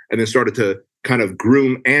me and then started to kind of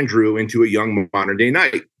groom Andrew into a young modern day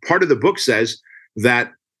knight. Part of the book says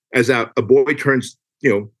that as a boy turns,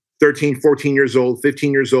 13, 14 years old,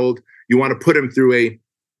 15 years old, you want to put him through a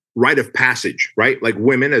rite of passage, right? Like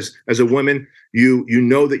women, as a woman, you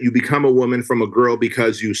know that you become a woman from a girl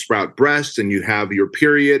because you sprout breasts and you have your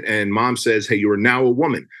period and mom says, hey, you are now a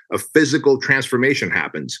woman. A physical transformation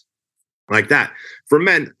happens like that. For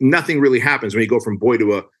men, nothing really happens when you go from boy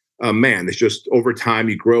to a man. It's just over time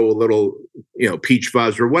you grow a little, peach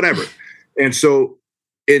fuzz or whatever. And so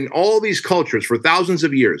in all these cultures for thousands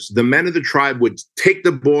of years, the men of the tribe would take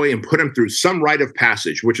the boy and put him through some rite of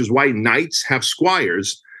passage, which is why knights have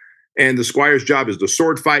squires. And the squire's job is to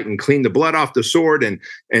sword fight and clean the blood off the sword and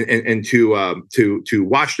to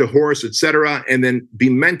watch the horse, etc., and then be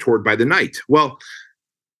mentored by the knight. Well,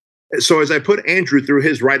 so as I put Andrew through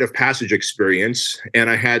his rite of passage experience, and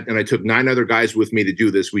I took 9 other guys with me to do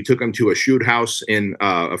this. We took him to a shoot house in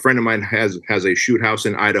a friend of mine has a shoot house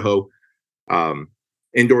in Idaho,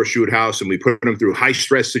 indoor shoot house, and we put him through high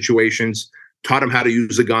stress situations. Taught him how to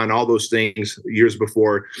use a gun, all those things years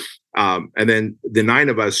before. And then the 9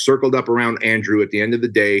 of us circled up around Andrew at the end of the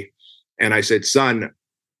day. And I said, son,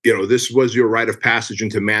 this was your rite of passage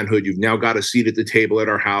into manhood. You've now got a seat at the table at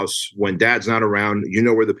our house. When dad's not around, you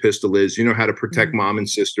know where the pistol is. You know how to protect mom and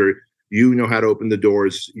sister. You know how to open the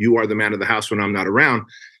doors. You are the man of the house when I'm not around.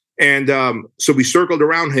 And so we circled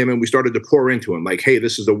around him and we started to pour into him like, hey,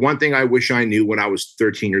 this is the one thing I wish I knew when I was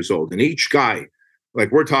 13 years old. And each guy, like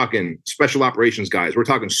we're talking special operations guys, we're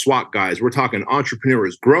talking SWAT guys, we're talking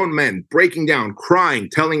entrepreneurs, grown men breaking down, crying,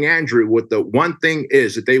 telling Andrew what the one thing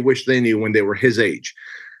is that they wish they knew when they were his age.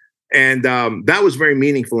 And that was very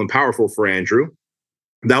meaningful and powerful for Andrew.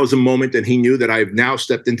 That was a moment that he knew that I've now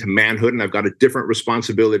stepped into manhood and I've got a different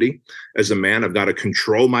responsibility as a man. I've got to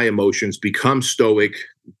control my emotions, become stoic,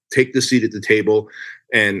 take the seat at the table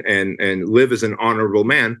and live as an honorable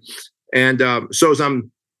man. And so as I'm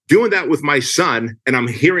doing that with my son, and I'm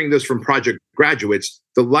hearing this from project graduates,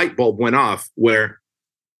 the light bulb went off where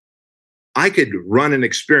I could run an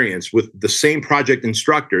experience with the same project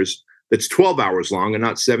instructors that's 12 hours long and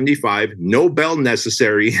not 75, no bell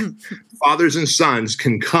necessary. Fathers and sons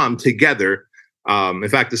can come together. In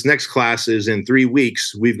fact, this next class is in 3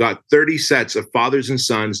 weeks. We've got 30 sets of fathers and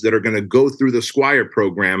sons that are going to go through the Squire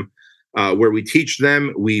program where we teach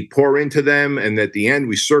them, we pour into them, and at the end,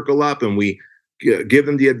 we circle up and we give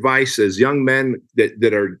them the advice as young men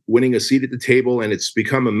that are winning a seat at the table, and it's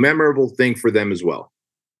become a memorable thing for them as well.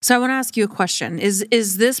 So I want to ask you a question.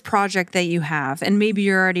 Is this project that you have, and maybe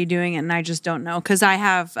you're already doing it and I just don't know, because I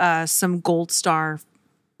have some Gold Star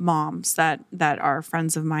moms that are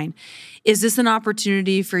friends of mine. Is this an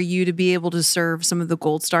opportunity for you to be able to serve some of the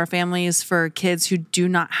Gold Star families for kids who do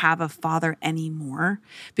not have a father anymore?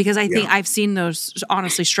 Because I think I've seen those,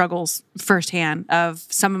 honestly, struggles firsthand of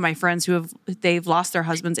some of my friends who they've lost their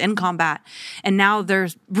husbands in combat, and now they're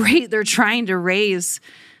trying to raise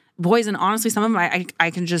boys, and honestly, some of them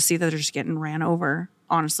I can just see that they're just getting ran over.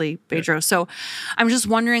 Honestly, Bedros. Yeah. So I'm just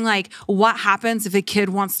wondering, like, what happens if a kid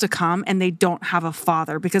wants to come and they don't have a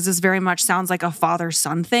father? Because this very much sounds like a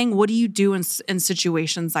father-son thing. What do you do in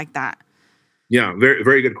situations like that? Yeah, very,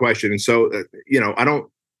 very good question. And so, I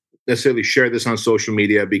don't necessarily share this on social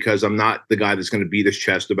media because I'm not the guy that's going to beat his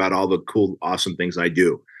chest about all the cool, awesome things I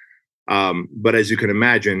do. But as you can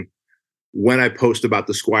imagine, when I post about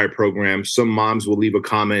the Squire program, some moms will leave a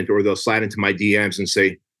comment or they'll slide into my DMs and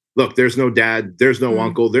say, look, there's no dad, there's no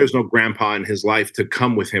uncle, there's no grandpa in his life to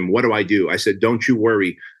come with him. What do I do? I said, don't you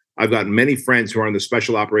worry. I've got many friends who are in the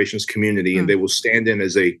special operations community, and they will stand in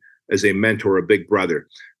as a mentor, a big brother.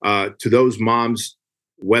 To those moms,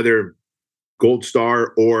 whether Gold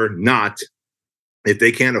Star or not, if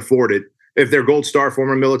they can't afford it, if they're Gold Star,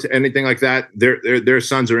 former military, anything like that, their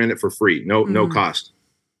sons are in it for free, no cost.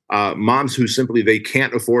 Moms who simply they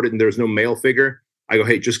can't afford it and there's no male figure, I go,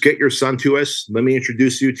 hey, just get your son to us. Let me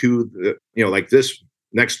introduce you to, like this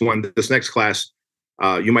next class.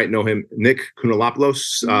 You might know him, Nick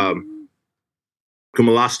Keuilian.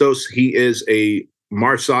 Koumalastos. He is a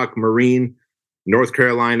MARSOC Marine, North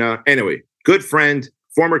Carolina. Anyway, good friend,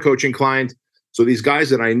 former coaching client. So these guys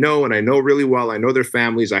that I know and I know really well, I know their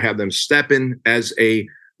families. I have them step in as a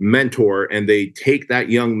mentor, and they take that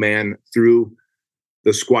young man through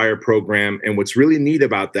the Squire program. And what's really neat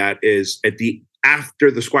about that is after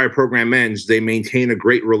the Squire program ends, they maintain a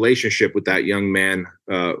great relationship with that young man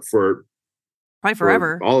for probably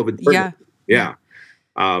forever. For all of it. Yeah.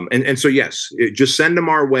 And so, yes, just send them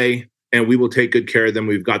our way and we will take good care of them.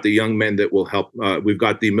 We've got the young men that will help. We've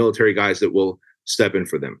got the military guys that will step in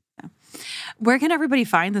for them. Yeah. Where can everybody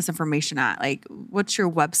find this information at? Like, what's your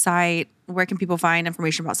website? Where can people find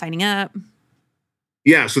information about signing up?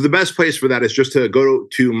 Yeah, so the best place for that is just to go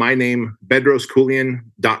to my name,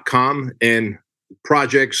 bedroskeuilian.com, and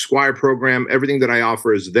project, Squire program, everything that I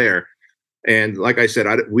offer is there. And like I said,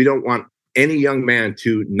 we don't want any young man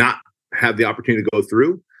to not have the opportunity to go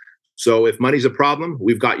through. So if money's a problem,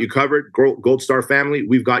 we've got you covered. Gold Star family,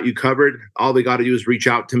 we've got you covered. All they got to do is reach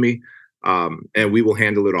out to me, and we will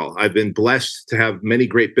handle it all. I've been blessed to have many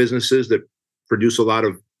great businesses that produce a lot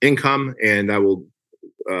of income, and I will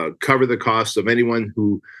cover the costs of anyone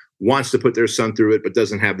who wants to put their son through it but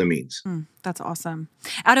doesn't have the means. That's awesome.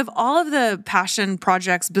 Out of all of the passion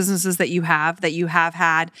projects, businesses that you have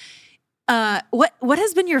had, what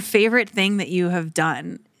has been your favorite thing that you have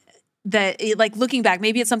done? That, like, looking back,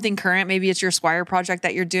 maybe it's something current, maybe it's your Squire project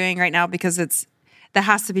that you're doing right now, because that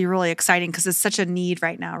has to be really exciting because it's such a need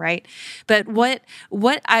right now, right? But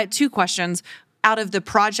two questions. Out of the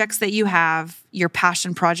projects that you have, your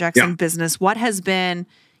passion projects in business, what has been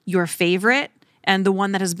your favorite and the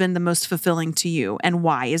one that has been the most fulfilling to you, and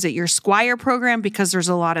why? Is it your Squire program because there's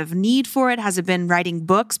a lot of need for it? Has it been writing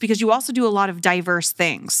books? Because you also do a lot of diverse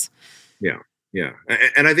things. Yeah.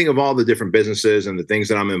 And I think of all the different businesses and the things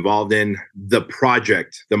that I'm involved in, the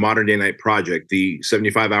project, the Modern Day Night project, the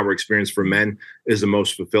 75-hour experience for men is the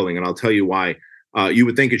most fulfilling. And I'll tell you why. You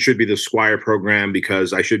would think it should be the Squire program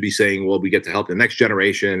because I should be saying, well, we get to help the next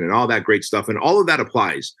generation and all that great stuff. And all of that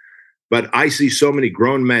applies. But I see so many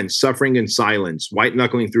grown men suffering in silence, white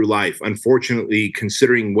knuckling through life, unfortunately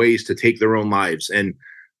considering ways to take their own lives. And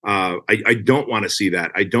I don't want to see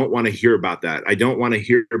that. I don't want to hear about that. I don't want to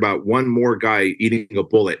hear about one more guy eating a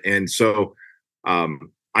bullet. And so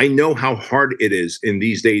I know how hard it is in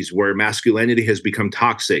these days where masculinity has become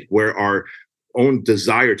toxic, where our own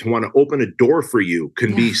desire to want to open a door for you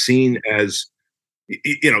can be seen as,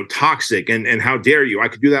 toxic and how dare you? I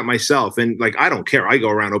could do that myself. And like, I don't care. I go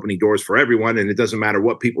around opening doors for everyone and it doesn't matter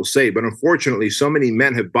what people say. But unfortunately, so many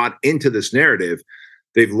men have bought into this narrative.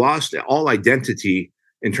 They've lost all identity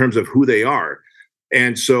in terms of who they are.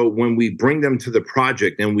 And so when we bring them to the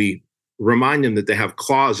project and we remind them that they have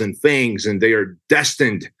claws and fangs and they are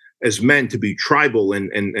destined as men to be tribal and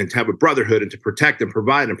to have a brotherhood and to protect and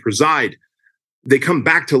provide and preside, they come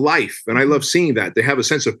back to life. And I love seeing that. They have a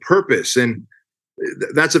sense of purpose. And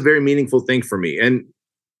that's a very meaningful thing for me. And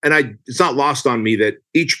it's not lost on me that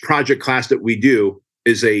each project class that we do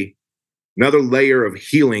is another layer of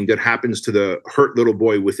healing that happens to the hurt little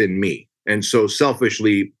boy within me. And so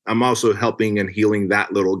selfishly, I'm also helping and healing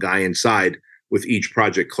that little guy inside with each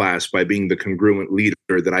project class by being the congruent leader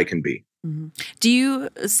that I can be. Mm-hmm. Do you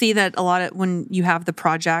see that a lot of when you have the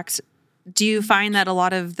project, do you find that a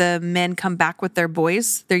lot of the men come back with their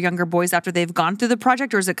boys, their younger boys, after they've gone through the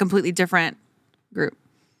project, or is it a completely different group?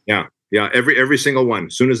 Yeah. Yeah. Every single one.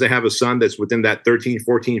 As soon as they have a son that's within that 13,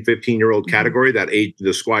 14, 15-year-old category, that age,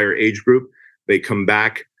 the Squire age group, they come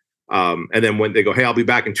back. And then when they go, hey, I'll be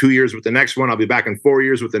back in 2 years with the next one. I'll be back in 4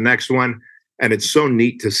 years with the next one. And it's so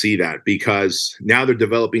neat to see that, because now they're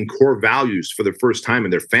developing core values for the first time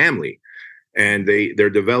in their family. And they're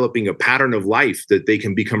developing a pattern of life that they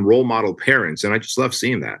can become role model parents. And I just love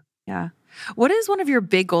seeing that. Yeah. What is one of your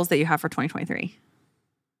big goals that you have for 2023?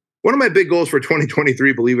 One of my big goals for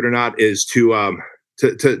 2023, believe it or not, is to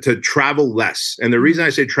travel less. And the reason I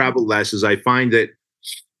say travel less is I find that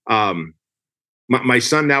my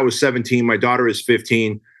son now is 17, my daughter is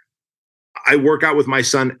 15. I work out with my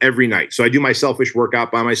son every night. So I do my selfish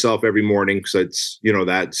workout by myself every morning, because it's,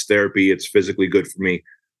 that's therapy. It's physically good for me.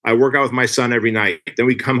 I work out with my son every night. Then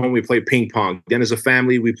we come home, we play ping pong. Then as a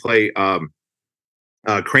family, we play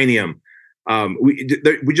cranium.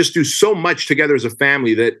 We just do so much together as a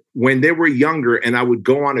family that when they were younger and I would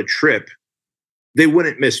go on a trip, they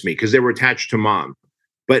wouldn't miss me because they were attached to mom.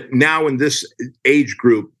 But now in this age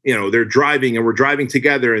group, they're driving and we're driving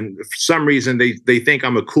together. And for some reason, they think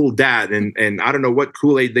I'm a cool dad. And I don't know what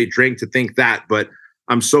Kool-Aid they drink to think that, but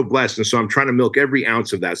I'm so blessed. And so I'm trying to milk every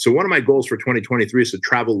ounce of that. So one of my goals for 2023 is to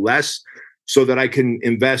travel less so that I can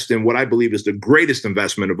invest in what I believe is the greatest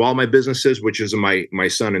investment of all my businesses, which is my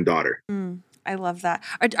son and daughter. I love that.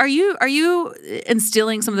 Are you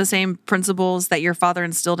instilling some of the same principles that your father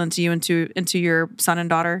instilled into you, into your son and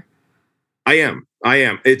daughter? I am.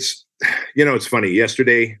 It's, it's funny.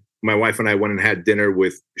 Yesterday, my wife and I went and had dinner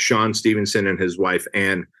with Sean Stevenson and his wife,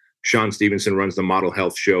 Ann. Sean Stevenson runs the Model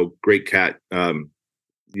Health Show. Great cat.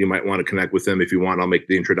 You might want to connect with him if you want. I'll make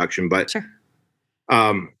the introduction. But sure.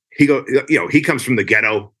 He comes from the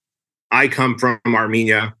ghetto. I come from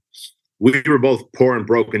Armenia. We were both poor and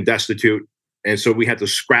broke and destitute. And so we had to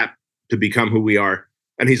scrap to become who we are.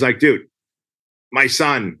 And he's like, dude, my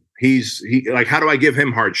son, he like, how do I give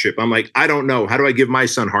him hardship? I'm like, I don't know. How do I give my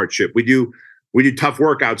son hardship? We do tough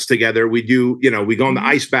workouts together. We do, we go in the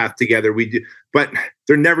ice bath together. But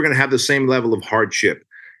they're never going to have the same level of hardship.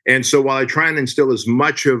 And so while I try and instill as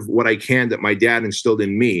much of what I can that my dad instilled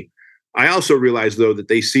in me, I also realize, though, that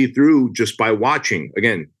they see through just by watching,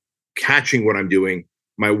 again, catching what I'm doing,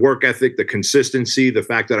 my work ethic, the consistency, the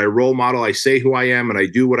fact that I role model, I say who I am and I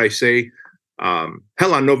do what I say.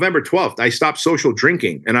 Hell, on November 12th, I stopped social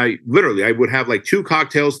drinking. And I would have like 2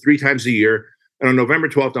 cocktails 3 times a year. And on November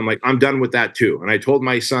 12th, I'm like, I'm done with that too. And I told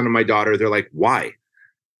my son and my daughter, they're like, why?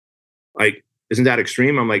 Like, isn't that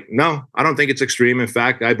extreme? I'm like, no, I don't think it's extreme. In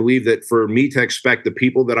fact, I believe that for me to expect the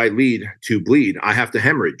people that I lead to bleed, I have to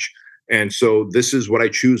hemorrhage. And so this is what I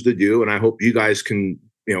choose to do. And I hope you guys can,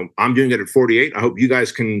 I'm doing it at 48. I hope you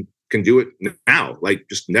guys can do it now. Like,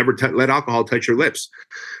 just never let alcohol touch your lips.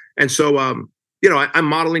 And so, I'm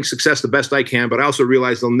modeling success the best I can, but I also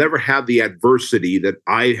realize they'll never have the adversity that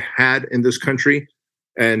I had in this country.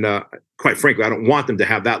 And quite frankly, I don't want them to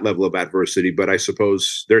have that level of adversity, but I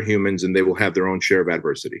suppose they're humans and they will have their own share of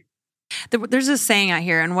adversity. There's a saying out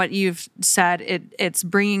here, and what you've said, it's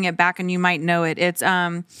bringing it back, and you might know it. It's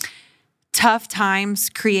tough times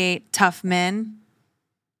create tough men.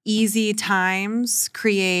 Easy times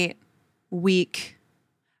create weak.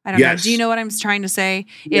 I don't know. Do you know what I'm trying to say?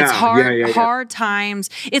 It's hard times.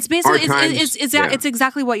 It's basically, it's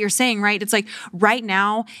exactly what you're saying, right? It's like right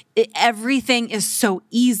now, everything is so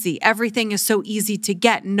easy. Everything is so easy to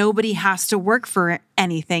get. Nobody has to work for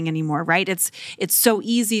anything anymore, right? It's so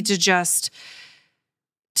easy to just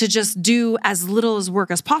do as little as work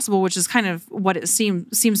as possible, which is kind of what it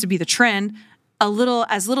seems to be the trend. As little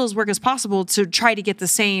as work as possible to try to get the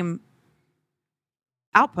same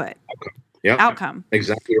output. Outcome.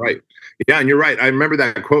 Exactly right. Yeah, and you're right. I remember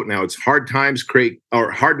that quote now. It's hard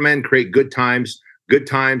men create good times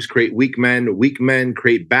create weak men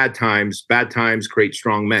create bad times create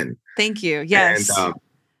strong men. Thank you. Yes.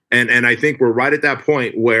 And I think we're right at that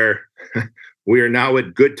point where we are now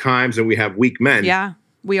at good times and we have weak men. Yeah,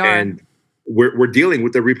 we are. And we're dealing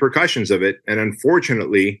with the repercussions of it. And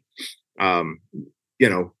unfortunately,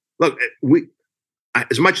 look,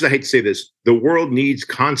 as much as I hate to say this, the world needs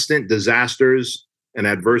constant disasters and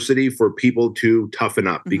adversity for people to toughen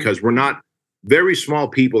up, because we're not very small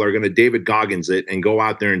people are going to David Goggins it and go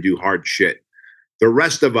out there and do hard shit. The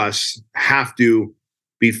rest of us have to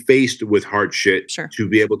be faced with hard shit to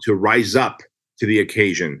be able to rise up to the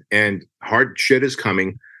occasion. And hard shit is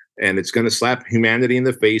coming, and it's going to slap humanity in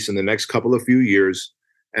the face in the next couple of few years.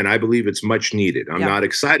 And I believe it's much needed. I'm not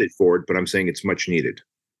excited for it, but I'm saying it's much needed.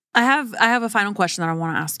 I have a final question that I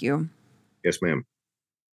want to ask you. Yes, ma'am.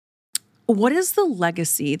 What is the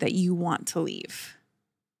legacy that you want to leave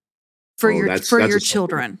for That's your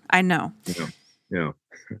children? I know. Yeah.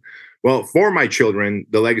 Well, for my children,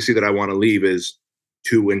 the legacy that I want to leave is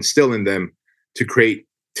to instill in them to create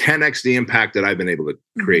 10x the impact that I've been able to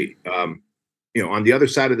create. On the other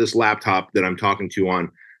side of this laptop that I'm talking to you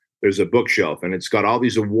on, there's a bookshelf, and it's got all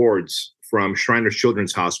these awards from Shriners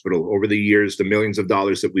Children's Hospital over the years, the millions of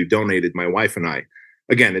dollars that we've donated, my wife and I.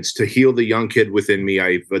 Again, it's to heal the young kid within me.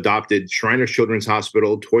 I've adopted Shriners Children's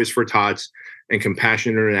Hospital, Toys for Tots, and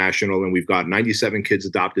Compassion International, and we've got 97 kids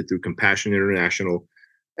adopted through Compassion International.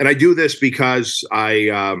 And I do this because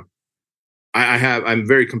I'm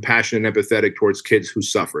very compassionate and empathetic towards kids who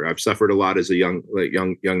suffer. I've suffered a lot as a young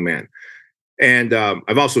man. And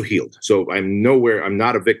I've also healed. So I'm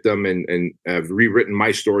not a victim, and I've rewritten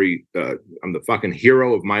my story. I'm the fucking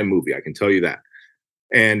hero of my movie. I can tell you that.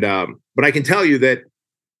 And but I can tell you that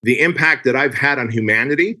the impact that I've had on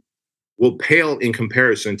humanity will pale in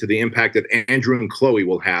comparison to the impact that Andrew and Chloe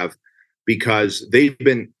will have, because they've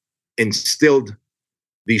been instilled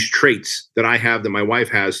these traits that I have, that my wife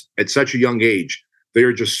has at such a young age. They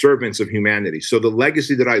are just servants of humanity. So the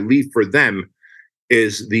legacy that I leave for them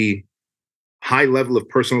is the high level of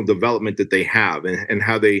personal development that they have, and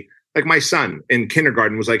how they, like my son in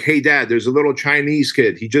kindergarten was like, "Hey dad, there's a little Chinese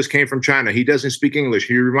kid. He just came from China. He doesn't speak English.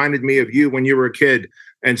 He reminded me of you when you were a kid."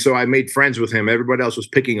 And so I made friends with him. Everybody else was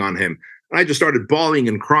picking on him. And I just started bawling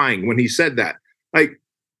and crying when he said that. Like,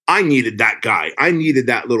 I needed that guy. I needed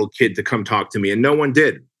that little kid to come talk to me, and no one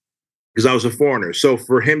did, because I was a foreigner. So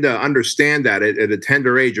for him to understand that at a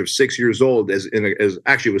tender age of 6 years old, as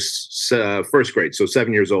actually it was first grade, so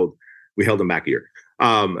 7 years old, we held him back a year.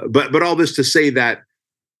 But all this to say that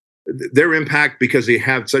their impact, because they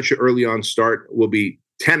have such an early on start, will be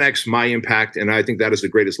 10x my impact, and I think that is the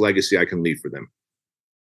greatest legacy I can leave for them.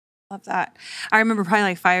 Love that. I remember probably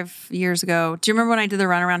like 5 years ago. Do you remember when I did the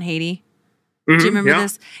run around Haiti? Do you remember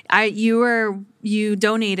this? You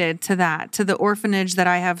donated to the orphanage that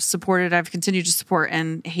I have supported. I've continued to support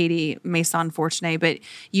in Haiti, Maison Fortuné, but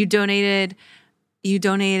you donated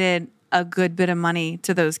a good bit of money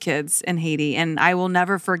to those kids in Haiti. And I will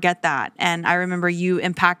never forget that. And I remember you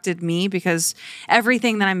impacted me, because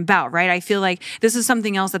everything that I'm about, right? I feel like this is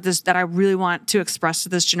something else that I really want to express to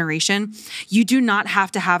this generation. You do not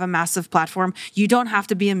have to have a massive platform. You don't have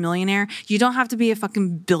to be a millionaire. You don't have to be a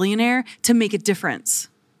fucking billionaire to make a difference.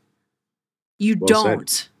 You don't.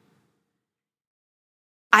 Said.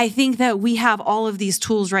 I think that we have all of these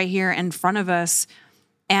tools right here in front of us,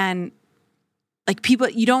 and like people,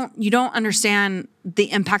 you don't understand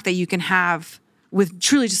the impact that you can have with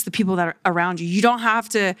truly just the people that are around you. You don't have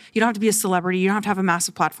to be a celebrity. You don't have to have a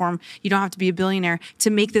massive platform. You don't have to be a billionaire to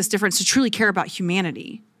make this difference, to truly care about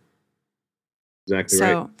humanity. Exactly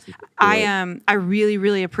right. So I really,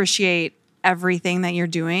 really appreciate everything that you're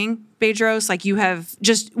doing, Bedros. Like, you have,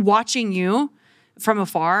 just watching you from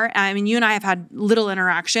afar. I mean, you and I have had little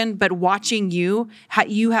interaction, but watching you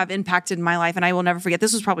have impacted my life. And I will never forget.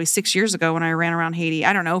 This was probably 6 years ago when I ran around Haiti.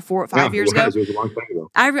 I don't know, 4 or 5 years ago. It was a long time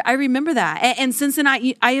ago. I remember that. And since then,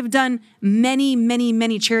 I have done many, many,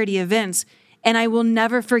 many charity events. And I will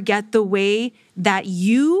never forget the way that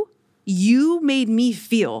you made me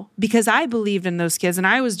feel, because I believed in those kids and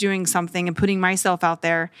I was doing something and putting myself out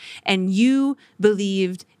there, and you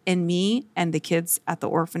believed in me and the kids at the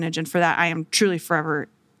orphanage. And for that, I am truly forever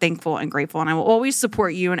thankful and grateful. And I will always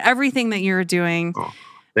support you in everything that you're doing. Oh,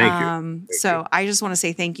 thank you. So I just want to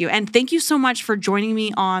say thank you. And thank you so much for joining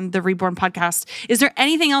me on the Reborn podcast. Is there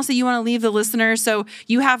anything else that you want to leave the listeners? So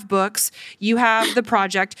you have books, you have the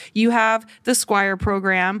project, you have the Squire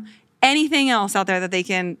program. Anything else out there that they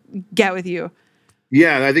can get with you?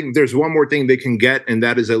 Yeah, I think there's one more thing they can get, and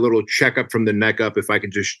that is a little checkup from the neck up. If I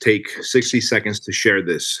could just take 60 seconds to share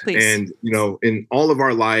this. Please. And, in all of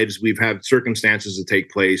our lives, we've had circumstances that take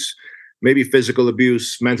place, maybe physical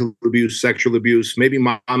abuse, mental abuse, sexual abuse. Maybe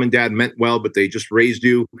mom and dad meant well, but they just raised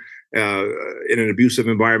you in an abusive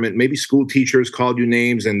environment. Maybe school teachers called you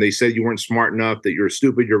names and they said you weren't smart enough, that you're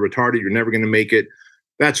stupid, you're retarded, you're never going to make it.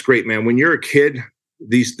 That's great, man. When you're a kid,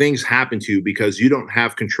 these things happen to you because you don't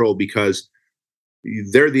have control, because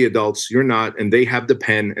they're the adults, you're not, and they have the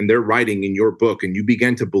pen and they're writing in your book, and you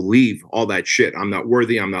begin to believe all that shit. I'm not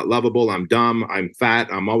worthy. I'm not lovable. I'm dumb. I'm fat.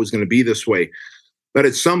 I'm always going to be this way. But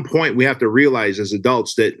at some point we have to realize as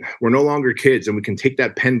adults that we're no longer kids, and we can take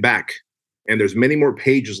that pen back, and there's many more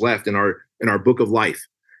pages left in our book of life,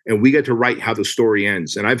 and we get to write how the story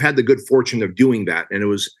ends. And I've had the good fortune of doing that. And it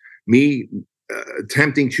was me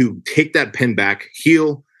attempting to take that pen back,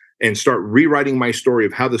 heal, and start rewriting my story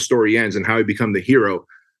of how the story ends and how I become the hero.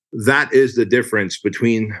 That is the difference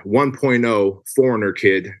between 1.0 foreigner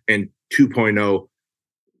kid and 2.0,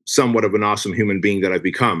 somewhat of an awesome human being that I've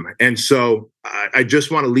become. And so I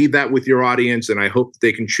just want to leave that with your audience, and I hope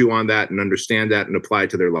they can chew on that and understand that and apply it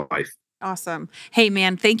to their life. Awesome. Hey,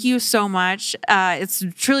 man, thank you so much. It's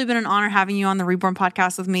truly been an honor having you on the Reborn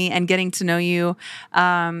podcast with me and getting to know you.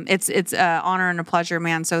 It's an honor and a pleasure,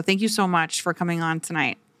 man. So thank you so much for coming on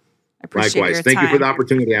tonight. I appreciate Likewise. your Thank time. you for the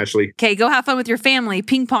opportunity, Ashley. Okay, go have fun with your family.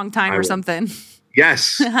 Ping pong time or something.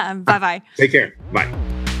 Yes. Bye-bye. Take care. Bye.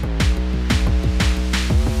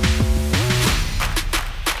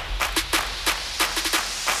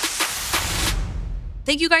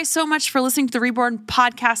 Thank you guys so much for listening to the Reborn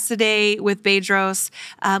podcast today with Bedros.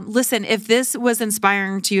 Listen, if this was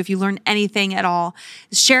inspiring to you, if you learned anything at all,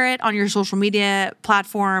 share it on your social media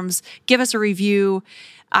platforms. Give us a review.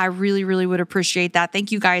 I really, really would appreciate that.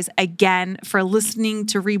 Thank you guys again for listening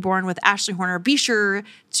to Reborn with Ashley Horner. Be sure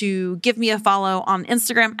to give me a follow on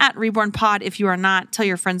Instagram at RebornPod. If you are not, tell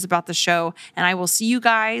your friends about the show. And I will see you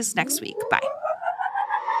guys next week. Bye.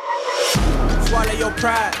 Swallow your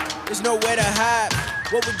pride. There's nowhere to hide.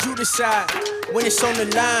 What would you decide when it's on the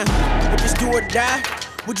line? If it's do or die,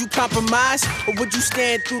 would you compromise? Or would you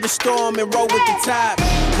stand through the storm and roll with the tide?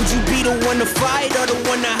 Would you be the one to fight or the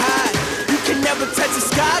one to hide? You can never touch the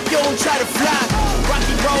sky if you don't try to fly.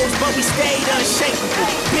 Rocky roads, but we stayed unshakable.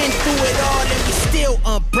 Been through it all and we still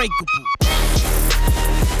unbreakable.